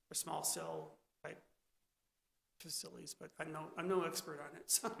or small cell type facilities, but I'm no expert on it.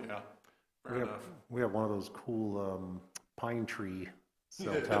 So. Yeah, fair enough. We have one of those cool pine tree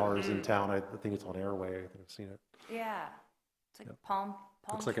cell towers in town. I think it's on Airway. I think I've seen it. Yeah, it's like a palm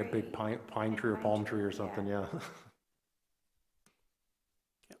Looks like tree. a big pine tree or palm tree or something, yeah.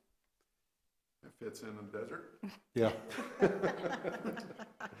 It fits in the desert. Yeah.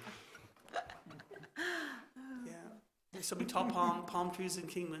 Yeah. So we tall palm trees in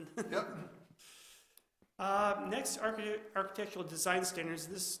Kingman. Yep. Next, architectural design standards.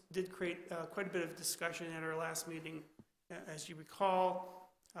 This did create quite a bit of discussion at our last meeting. As you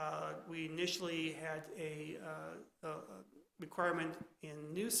recall, we initially had a requirement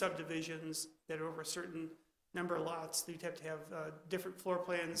in new subdivisions that are over a certain number of lots. You'd have to have different floor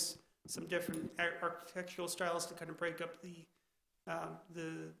plans, some different architectural styles to kind of break up the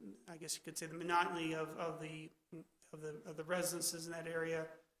I guess you could say the monotony of the residences in that area.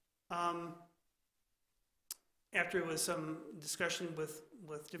 After it was some discussion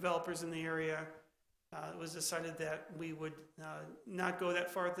with developers in the area, it was decided that we would not go that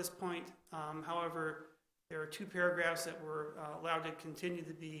far at this point. However, there are 2 paragraphs that were allowed to continue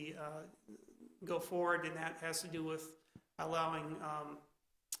to be go forward, and that has to do with allowing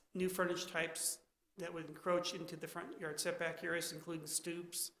new frontage types that would encroach into the front yard setback areas, including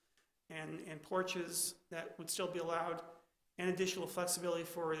stoops and porches that would still be allowed, and additional flexibility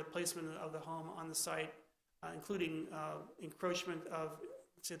for the placement of the home on the site, including encroachment of,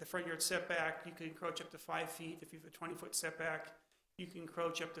 say, the front yard setback. You could encroach up to 5 feet. If you have a 20-foot setback, you can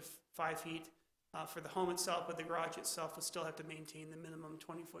encroach up to 5 feet for the home itself, but the garage itself would still have to maintain the minimum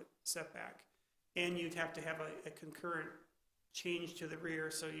 20-foot setback. And you'd have to have a concurrent change to the rear,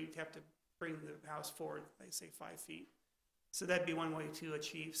 so you'd have to bring the house forward, say 5 feet. So that'd be one way to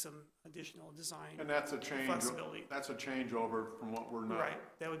achieve some additional design And that's a change. flexibility. That's a changeover from what we're not. Right,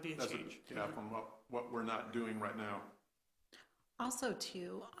 that would be a change. From what we're not doing right now. Also,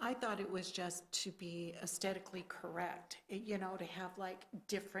 too, I thought it was just to be aesthetically correct, to have like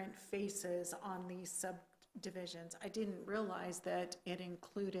different faces on these subdivisions. I didn't realize that it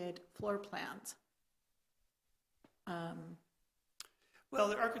included floor plans. Well,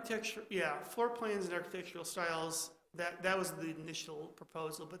 the architecture, floor plans and architectural styles, that was the initial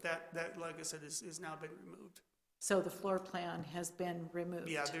proposal, but that like I said, is now been removed. So the floor plan has been removed.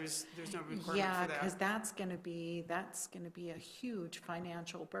 Yeah, there's no requirement for Yeah, that. because that's going to be a huge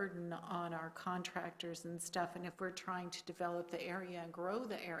financial burden on our contractors and stuff. And if we're trying to develop the area and grow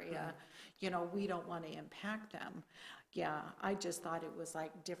the area, we don't want to impact them. Yeah, I just thought it was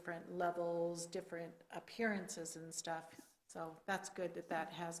like different levels, different appearances and stuff. So that's good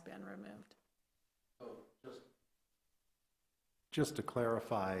that has been removed. Just to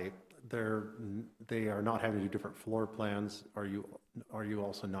clarify, they are not having to do different floor plans. Are you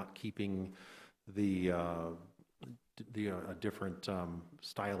also not keeping the different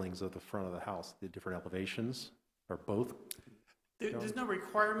stylings of the front of the house, the different elevations, or both? There's no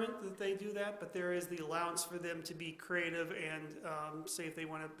requirement that they do that, but there is the allowance for them to be creative and say if they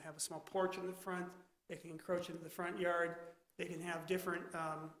want to have a small porch in the front, they can encroach into the front yard. They can have different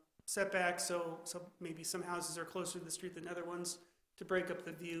setbacks, so maybe some houses are closer to the street than other ones to break up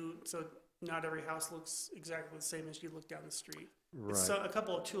the view, so not every house looks exactly the same as you look down the street. Right. It's a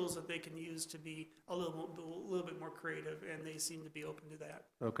couple of tools that they can use to be a little bit more creative, and they seem to be open to that.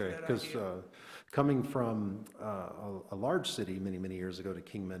 Okay, because coming from a large city many years ago to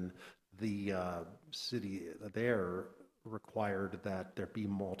Kingman, the city there required that there be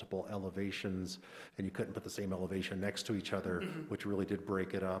multiple elevations, and you couldn't put the same elevation next to each other, which really did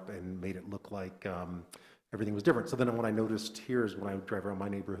break it up and made it look like everything was different. So then when I noticed here is when I drive around my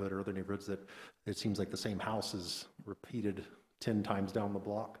neighborhood or other neighborhoods that it seems like the same house is repeated 10 times down the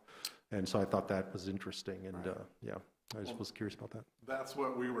block. And so I thought that was interesting, and yeah, I just was curious about that. That's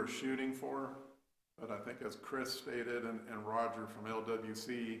what we were shooting for, but I think as Chris stated and Roger from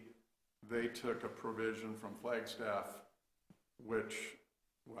LWC, they took a provision from Flagstaff, which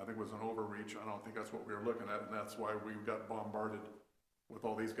I think was an overreach. I don't think that's what we were looking at, and that's why we got bombarded with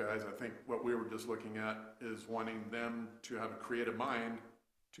all these guys. I think what we were just looking at is wanting them to have a creative mind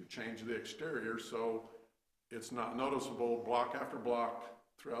to change the exterior so it's not noticeable block after block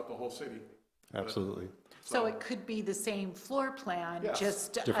throughout the whole city. Absolutely. So it could be the same floor plan, Yes.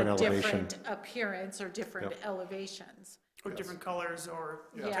 just Different a elevation. different appearance or different Yep. elevations. Or different colors or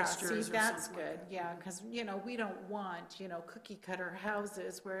Yeah, textures see, or that's something like good, yeah, because, we don't want, cookie cutter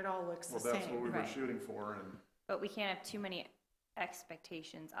houses where it all looks the Well, that's what same. we were Right. shooting for, and But we can't have too many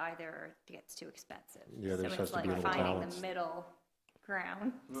expectations either, or it gets too expensive. Yeah, there So has it's to be a like little finding balance. the middle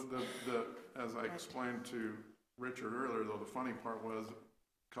ground. as I explained to Richard earlier, though, the funny part was,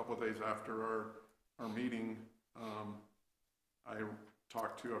 a couple of days after our meeting, I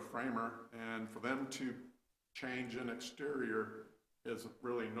talked to a framer, and for them to change an exterior is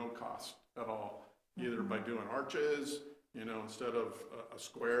really no cost at all, either by doing arches, instead of a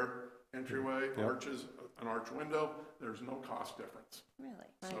square entryway, Yep. arches, an arch window, there's no cost difference.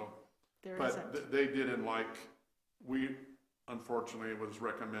 Really? So, There but isn't. they didn't unfortunately, it was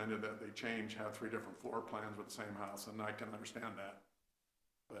recommended that they have 3 different floor plans with the same house, and I can understand that.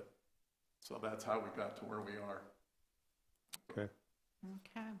 But, so that's how we got to where we are. Okay.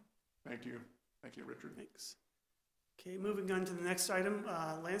 Okay. Thank you. Thank you, Richard. Thanks. Okay, moving on to the next item,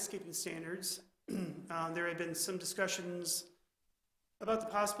 landscaping standards. There had been some discussions about the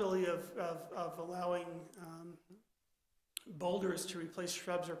possibility of allowing boulders to replace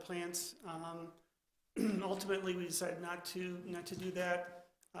shrubs or plants. Ultimately, we decided not to do that,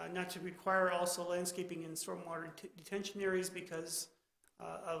 not to require also landscaping in stormwater detention areas because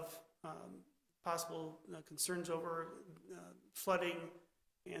of possible concerns over flooding,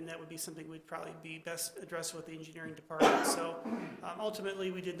 and that would be something we'd probably be best addressed with the engineering department. So ultimately,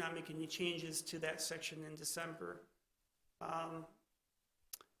 we did not make any changes to that section in December.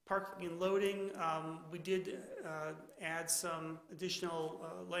 Parking and loading, we did add some additional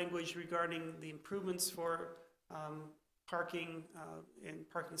language regarding the improvements for parking and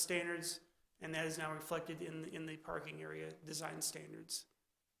parking standards, and that is now reflected in the parking area design standards.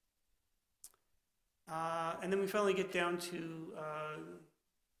 And then we finally get down to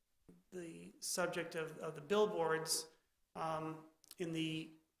the subject of the billboards. In the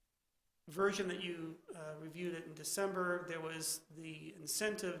version that you reviewed it in December, there was the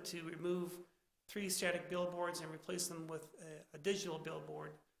incentive to remove 3 static billboards and replace them with a digital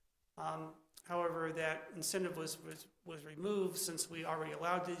billboard. However, that incentive was removed since we already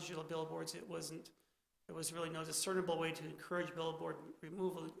allowed digital billboards. There was really no discernible way to encourage billboard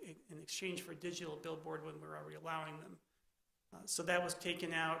removal in exchange for digital billboard when we're already allowing them. So that was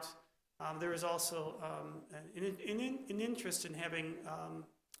taken out. There is also an interest in having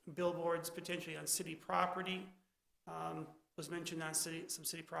billboards potentially on city property. Was mentioned on some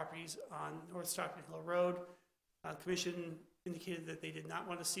city properties on North Stockton Hill Road. Commission indicated that they did not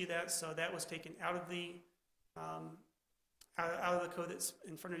want to see that, so that was taken out of the code that's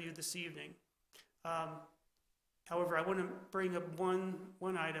in front of you this evening. However, I want to bring up one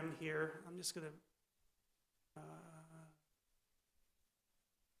item here. I'm just going to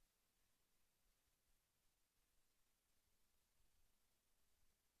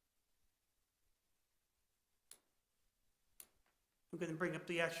bring up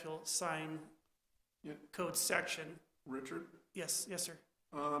the actual sign Yeah. code section. Richard, Yes, sir.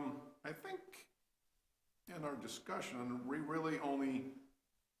 I think in our discussion, we really only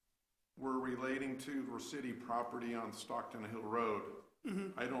were relating to the city property on Stockton Hill Road.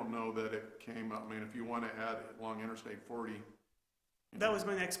 I don't know that it came up. I mean, if you want to add along Interstate 40. That was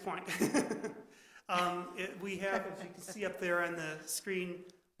my next point. We have, as you can see up there on the screen,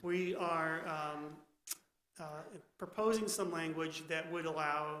 we are proposing some language that would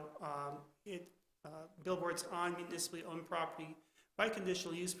allow billboards on municipally owned property by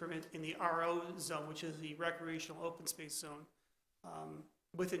conditional use permit in the RO zone, which is the recreational open space zone,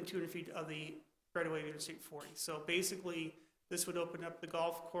 within 200 feet of the right-of-way of Interstate 40. So basically, this would open up the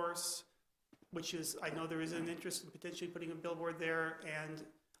golf course, which is, I know there is an interest in potentially putting a billboard there, and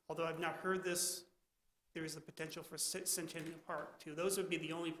although I've not heard this, there is the potential for Centennial Park too. Those would be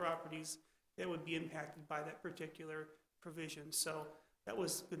the only properties that would be impacted by that particular provision. So that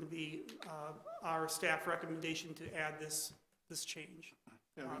was going to be our staff recommendation to add this change.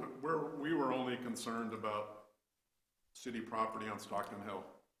 Yeah, we were only concerned about city property on Stockton Hill.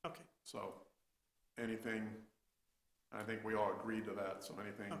 Okay, So anything, I think we all agreed to that, so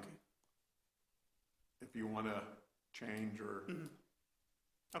anything, okay, if you want to change or,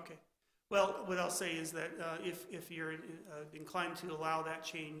 okay. Well, what I'll say is that if you're inclined to allow that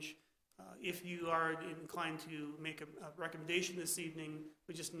change, if you are inclined to make a recommendation this evening,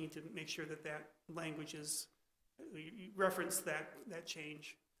 we just need to make sure that that language is, you reference that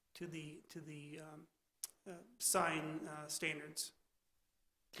change to the sign standards.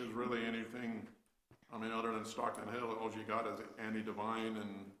 because really anything, I mean, other than Stockton Hill, all you got is Andy Devine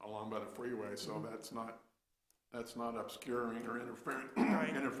and along by the freeway, so that's not obscuring or interfering,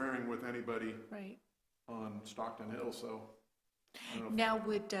 Right. interfering with anybody Right. on Stockton Hill, so. I don't know if- Now,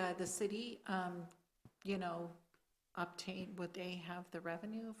 would the city, you know, would they have the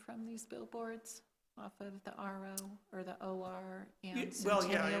revenue from these billboards off of the RO or the OR and Well,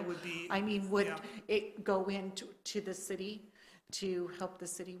 yeah, Centennial? it would be. I mean, would Yeah. it go into the city to help the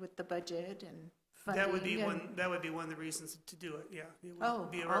city with the budget and funding? That would be and- that would be one of the reasons to do it, yeah. It would Oh,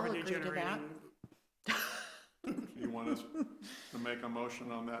 be a I'll revenue agree to that. generating. You want us to make a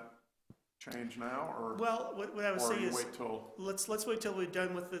motion on that change now, or Well, what I would say you is, wait till, let's wait till we're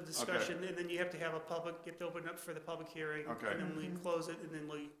done with the discussion, and then you have to have you have to open up for the public hearing. Okay. And then we close it, and then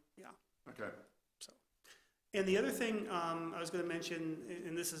okay, And the other thing I was gonna mention,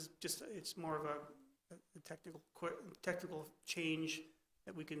 and this is just, it's more of a technical change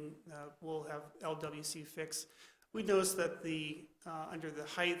that we'll have LWC fix. We noticed that under the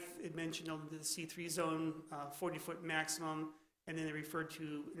height, it mentioned on the C3 zone, 40-foot maximum, and then they referred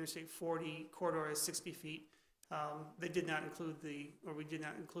to Interstate 40 corridor as 60 feet. They did not include we did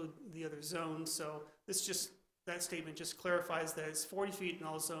not include the other zones, so that statement just clarifies that it's 40 feet in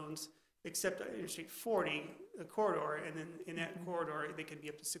all zones, except Interstate 40 corridor, and then in that corridor, they can be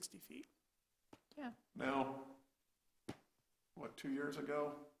up to 60 feet. now, 2 years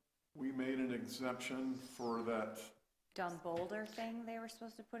ago, we made an exemption for that, Dun Boulder thing they were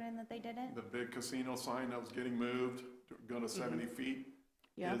supposed to put in that they didn't? the big casino sign that was getting moved, going to 70 feet.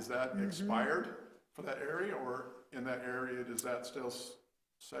 Yeah. Is that expired for that area, or in that area, is that still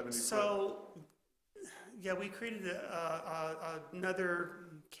 70 foot? So, yeah, we created another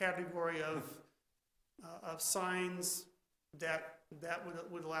category of signs that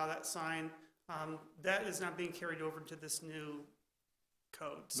would allow that sign. That is not being carried over to this new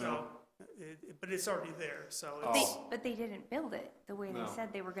code, so, but it's already there, so it's. But they didn't build it the way they No.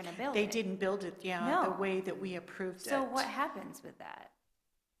 said they were gonna build They it. didn't build it, the No. way that we approved it. So what happens with that?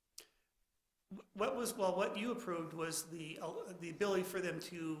 What you approved was the ability for them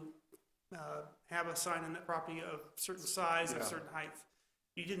to have a sign on that property of certain size, of Yeah. certain height.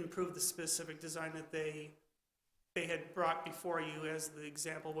 You didn't approve the specific design that they had brought before you as the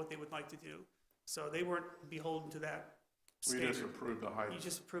example of what they would like to do. So they weren't beholden to that We just standard. approved the height. You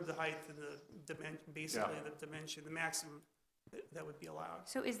just approved the height and the dimension, basically the dimension, the maximum that would be allowed.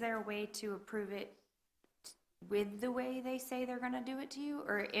 So is there a way to approve it with the way they say they're gonna do it to you?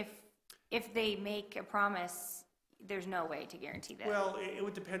 Or if they make a promise, there's no way to guarantee that? Well, it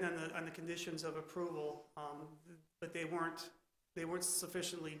would depend on the conditions of approval, but they weren't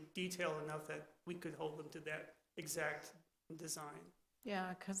sufficiently detailed enough that we could hold them to that exact design.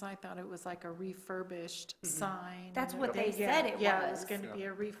 Yeah, because I thought it was like a refurbished sign. That's and what they yeah, said it Yeah, it was. was going to be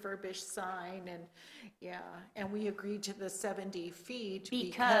a refurbished sign, and, and we agreed to the 70 feet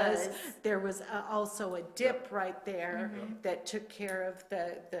because there was also a dip right there that took care of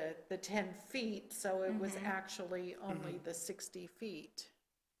the 10 feet, so it was actually only the 60 feet,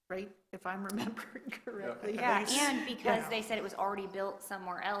 right? If I'm remembering correctly. Yeah, and because they said it was already built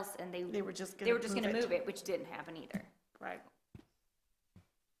somewhere else and They were just they were just going gonna to move it, which didn't happen either. Right.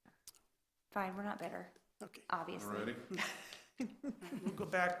 Fine, we're not bitter, Okay, obviously. Alrighty, we'll go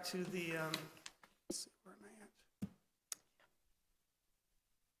back to the, let's see, where am I at?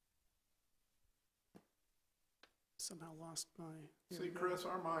 Somehow lost my. here see, we go. Chris,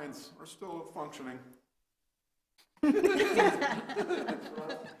 our minds are still functioning. We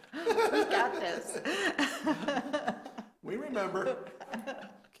got this. We remember.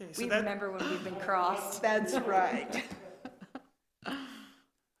 Okay, so We that, remember when we've been crossed. That's right.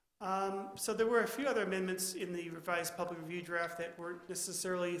 so there were a few other amendments in the revised public review draft that weren't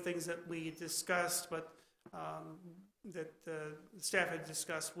necessarily things that we discussed, but that the staff had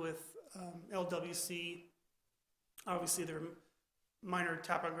discussed with LWC. Obviously, there were minor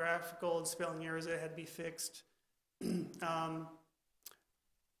topographical and spelling errors that had to be fixed.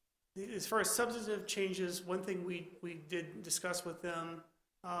 As far as substantive changes, one thing we did discuss with them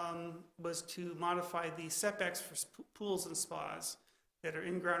was to modify the setbacks for pools and spas. that are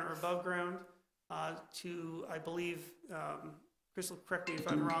in ground or above ground to, I believe, Chris will correct me if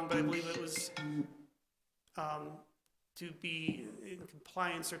I'm wrong, but I believe it was to be in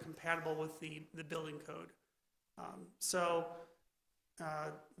compliance or compatible with the building code.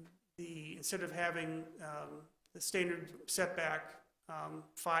 Instead of having the standard setback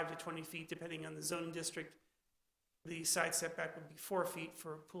 5 to 20 feet, depending on the zoning district, the side setback would be 4 feet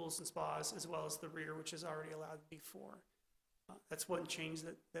for pools and spas, as well as the rear, which is already allowed to be 4. That's one change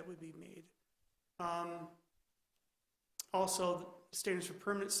that would be made. Also, the standards for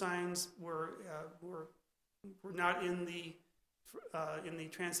permanent signs were not in the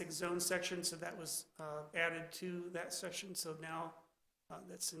transit zone section, so that was added to that section. So now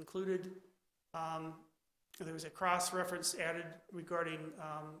that's included. There was a cross-reference added regarding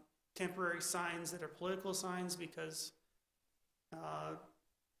temporary signs that are political signs, because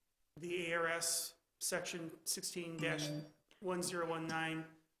the ARS section 16-1019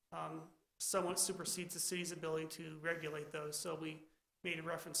 somewhat supersedes the city's ability to regulate those. So we made a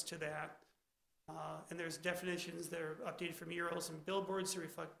reference to that. And there's definitions that are updated for murals and billboards to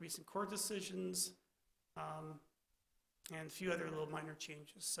reflect recent court decisions, and a few other little minor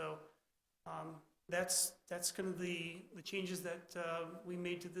changes. So that's kind of the changes that we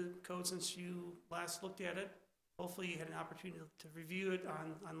made to the code since you last looked at it. Hopefully you had an opportunity to review it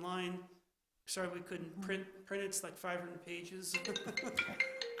online. Sorry we couldn't print it. It's like 500 pages.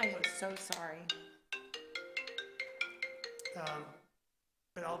 I am so sorry.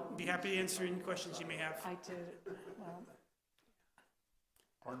 But I'll be happy to answer any questions you may have. I did, well,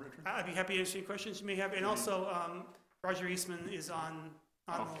 Pardon, Richard? I'd be happy to answer any questions you may have. And also, Roger Eastman is on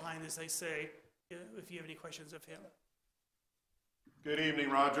the line, as I say, if you have any questions of him. Good evening,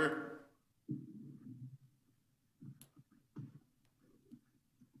 Roger.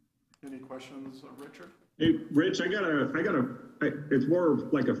 Any questions of Richard? Hey, Rich, it's more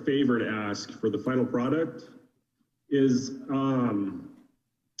like a favor to ask for the final product is,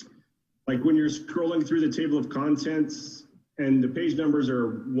 like when you're scrolling through the table of contents and the page numbers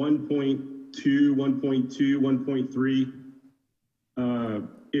are 1.2, 1.2, 1.3,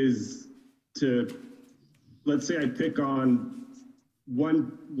 is to, let's say I pick on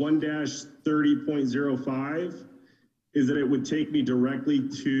 1-30.05, is that it would take me directly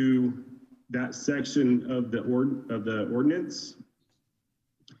to that section of the ordinance.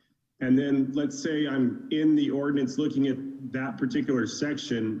 And then let's say I'm in the ordinance looking at that particular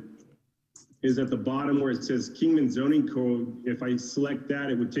section, is at the bottom where it says Kingman zoning code. If I select that,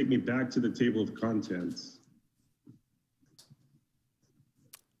 it would take me back to the table of contents.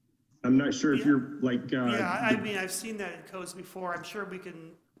 I'm not sure if you're like. Yeah, I mean, I've seen that in codes before. I'm sure we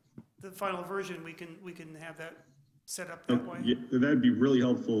can, the final version, we can have that set up that way. Yeah, that'd be really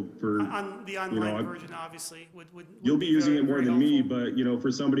helpful for. On the online version, obviously, would you'll be using it more very than me, helpful. but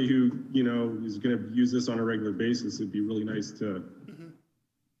for somebody who is going to use this on a regular basis, it'd be really nice to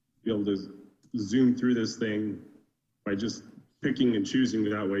be able to zoom through this thing by just picking and choosing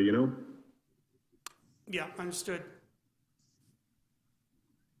that way, Yeah, understood.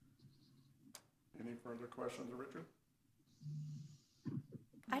 Any further questions of Richard?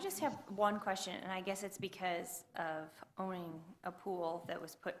 I just have one question, and I guess it's because of owning a pool that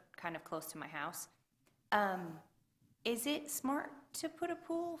was put kind of close to my house. Is it smart to put a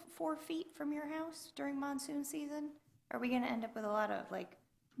pool 4 feet from your house during monsoon season? Are we gonna end up with a lot of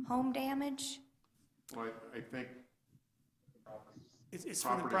home damage? Well, I think It's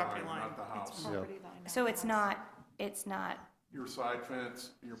from the property line. not the house. property line. So it's not, Your side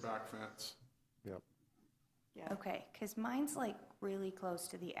fence, your back fence. Yep. Yeah. okay, because mine's really close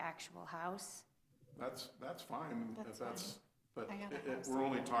to the actual house. That's fine. That's But I have a house we're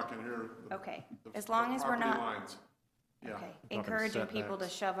only talking here. Okay, as long as we're property not, lines. Yeah. okay, encouraging people to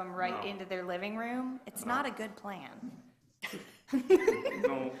shove them right No. into their living room, it's not a good plan. You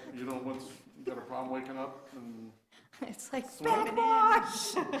don't once you got a problem waking up and, It's like, Swim.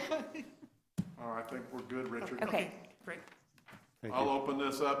 backwash! oh, I think we're good, Richard. Okay, Great. Thank I'll you. open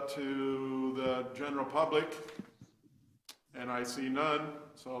this up to the general public, and I see none,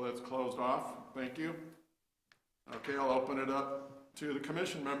 so that's closed off. Thank you. Okay, I'll open it up to the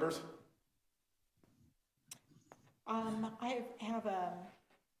commission members. I have a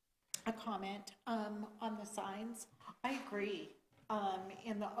comment on the signs. I agree.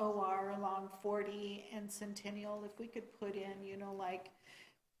 In the OR along 40 and Centennial, if we could put in,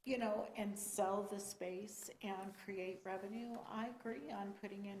 and sell the space and create revenue, I agree on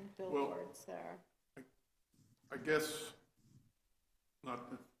putting in billboards there. I guess, not,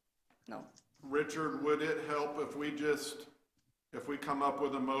 no, Richard, would it help if we come up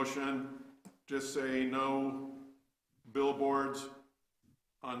with a motion, just say no billboards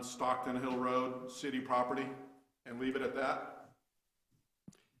on Stockton Hill Road, city property, and leave it at that?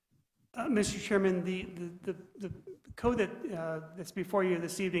 Mr. Chairman, the code that's before you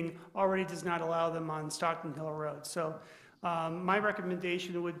this evening already does not allow them on Stockton Hill Road. So my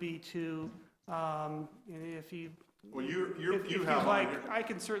recommendation would be to, if you, Well, if you you'd have on like, your, I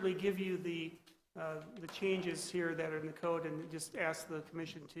can certainly give you the changes here that are in the code and just ask the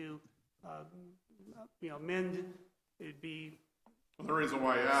commission to, amend. It'd be well, the reason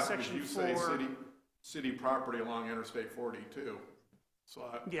why I ask is Section you say 4. city property along Interstate 42. So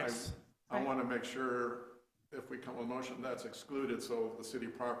Yes. I want to make sure if we come with a motion, that's excluded, so the city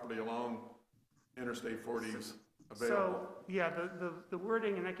property along Interstate 40 is available. So, yeah, the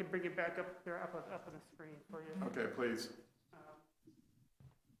wording, and I can bring it back up there, up on the screen for you. Okay, please.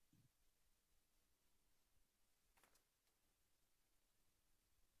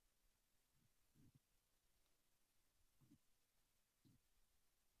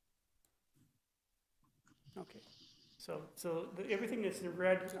 Okay, so everything that's in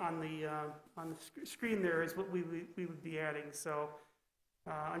red on the screen there is what we would be adding. So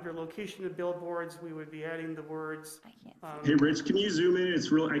under location of billboards, we would be adding the words. I can't. Hey, Rich, can you zoom in?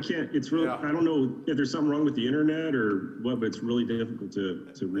 It's real, I can't, it's real, Yeah. I don't know if there's something wrong with the internet or what, but it's really difficult to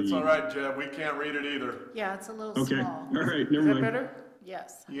read. It's all right, Jeb, we can't read it either. Yeah, it's a little Okay, small. all right, Is never that mind. better?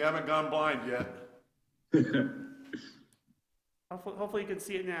 Yes. You haven't gone blind yet. Hopefully you can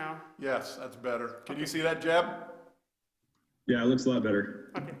see it now. Yes, that's better. Can you see that, Jeb? Yeah, it looks a lot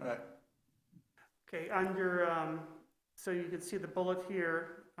better. Okay. All right. Okay, so you can see the bullet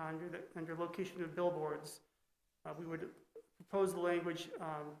here, under location of billboards, we would propose the language,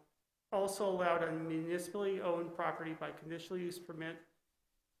 also allowed on municipally owned property by conditional use permit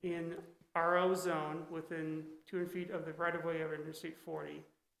in RO zone within 200 feet of the right-of-way of Interstate 40.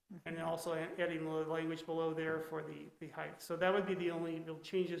 And then also adding the language below there for the height. So that would be the only real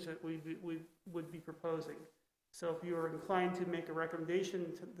changes that we would be proposing. So if you are inclined to make a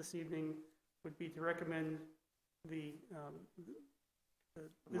recommendation this evening, would be to recommend this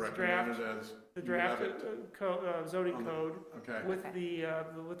Recommended draft, as the you draft have it. zoning on the- code Okay, with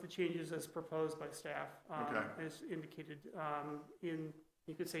the changes as proposed by staff, Okay. as indicated in,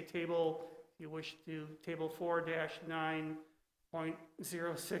 you could say table, if you wish to, table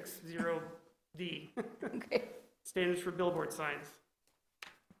 4-9.060D. Okay. Standards for billboard signs.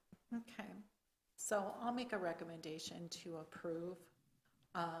 Okay, so I'll make a recommendation to approve.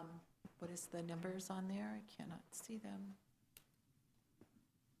 What is the numbers on there? I cannot see them.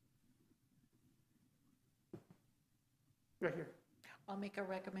 Right here. I'll make a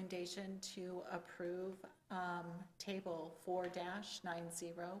recommendation to approve table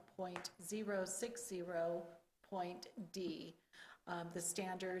 4-90.060.D, the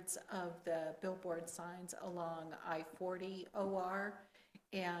standards of the billboard signs along I-40 OR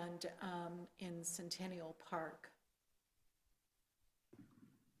and in Centennial Park,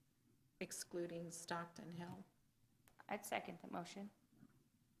 excluding Stockton Hill. I'd second the motion.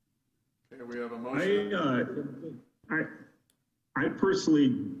 okay, we have a motion. I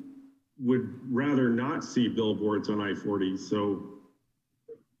personally would rather not see billboards on I-40, so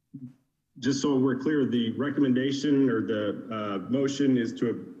just so we're clear, the recommendation or the motion is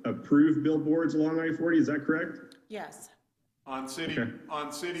to approve billboards along I-40, is that correct? Yes, On city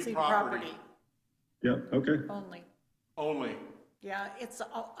see property property Yep, okay. only. only, Yeah, it's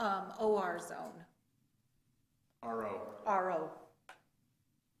OR zone, RO. RO.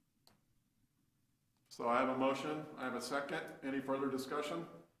 So I have a motion, I have a second. Any further discussion?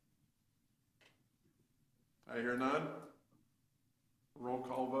 I hear none. Roll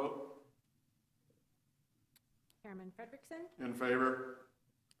call vote. Chairman Frederickson, In favor?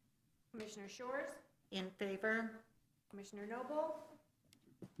 Commissioner Shores, In favor? Commissioner Noble,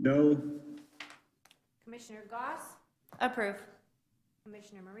 No, Commissioner Goss, Approve.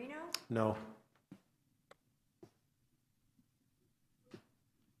 Commissioner Marino, No.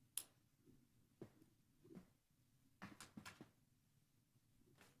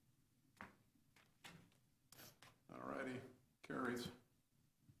 All righty, carries.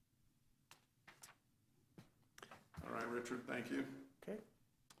 All right, Richard, thank you. Okay.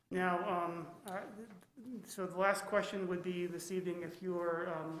 Now, so the last question would be this evening, if you are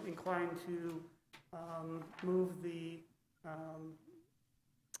inclined to move the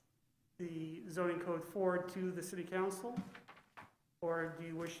zoning code forward to the city council, or do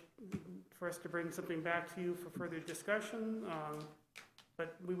you wish for us to bring something back to you for further discussion?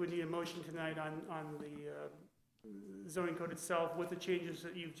 But we would need a motion tonight on the zoning code itself with the changes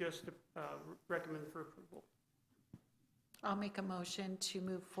that you've just recommended for approval. I'll make a motion to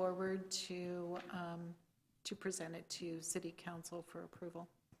move forward to to present it to city council for approval.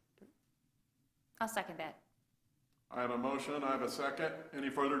 I'll second that. I have a motion, I have a second. Any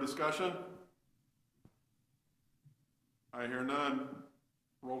further discussion? I hear none.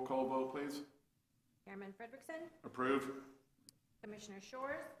 Roll call vote, please. Chairman Frederickson, Approve? Commissioner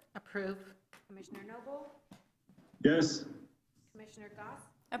Shores, Approve. Commissioner Noble, Yes. Commissioner Goss,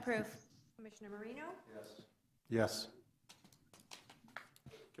 Approve. Commissioner Marino, Yes.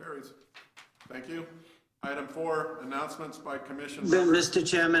 Carries. Thank you. Item 4, announcements by commission But, members. Mr.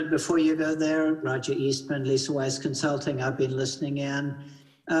 Chairman, before you go there, Roger Eastman, Lisa Weiss Consulting, I've been listening in.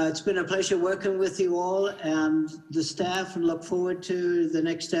 It's been a pleasure working with you all and the staff, and look forward to the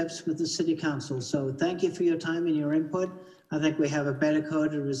next steps with the City Council. So thank you for your time and your input. I think we have a better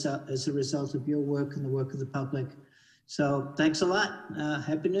code as a result of your work and the work of the public. So thanks a lot.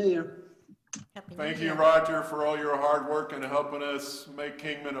 Happy New Year. Happy New Thank you, Year. Roger, for all your hard work and helping us make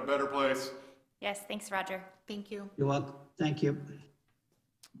Kingman a better place. Yes, thanks, Roger. Thank you. You're welcome. Thank you.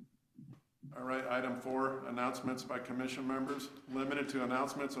 All right, item 4, announcements by commission members, limited to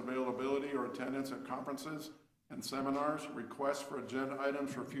announcements, availability, or attendance at conferences and seminars, requests for agenda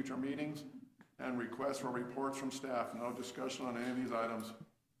items for future meetings, and requests for reports from staff. No discussion on any of these items.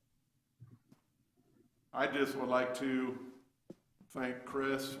 I just would like to thank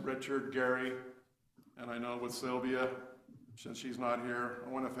Chris, Richard, Gary, and I know with Sylvia, since she's not here, I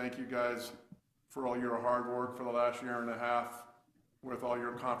want to thank you guys for all your hard work for the last year and a half with all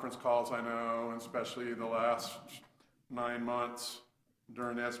your conference calls, I know, and especially the last 9 months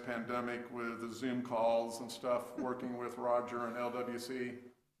during this pandemic with the Zoom calls and stuff, working with Roger and LWC.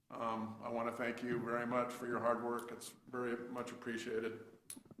 I want to thank you very much for your hard work. It's very much appreciated.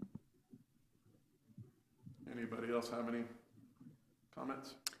 Anybody else have any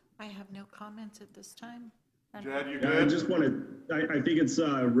comments? I have no comments at this time. Jed, you Yeah, I good? just want to, I think it's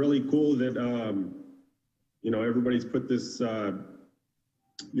really cool that, everybody's put this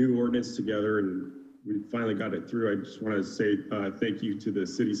new ordinance together and we finally got it through. I just want to say thank you to the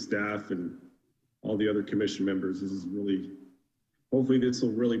city staff and all the other commission members. This is really, hopefully this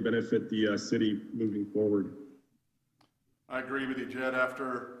will really benefit the city moving forward. I agree with you, Jed.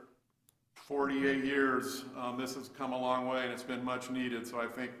 After 48 years, this has come a long way and it's been much needed. So I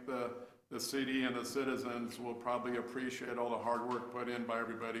think the city and the citizens will probably appreciate all the hard work put in by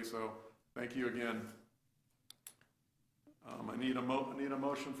everybody. So thank you again. I need a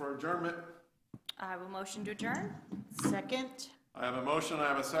motion for adjournment. I will motion to adjourn. Second. I have a motion. I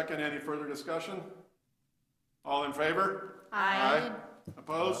have a second. Any further discussion? All in favor? Aye.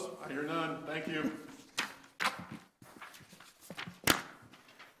 Opposed? I hear none. Thank you.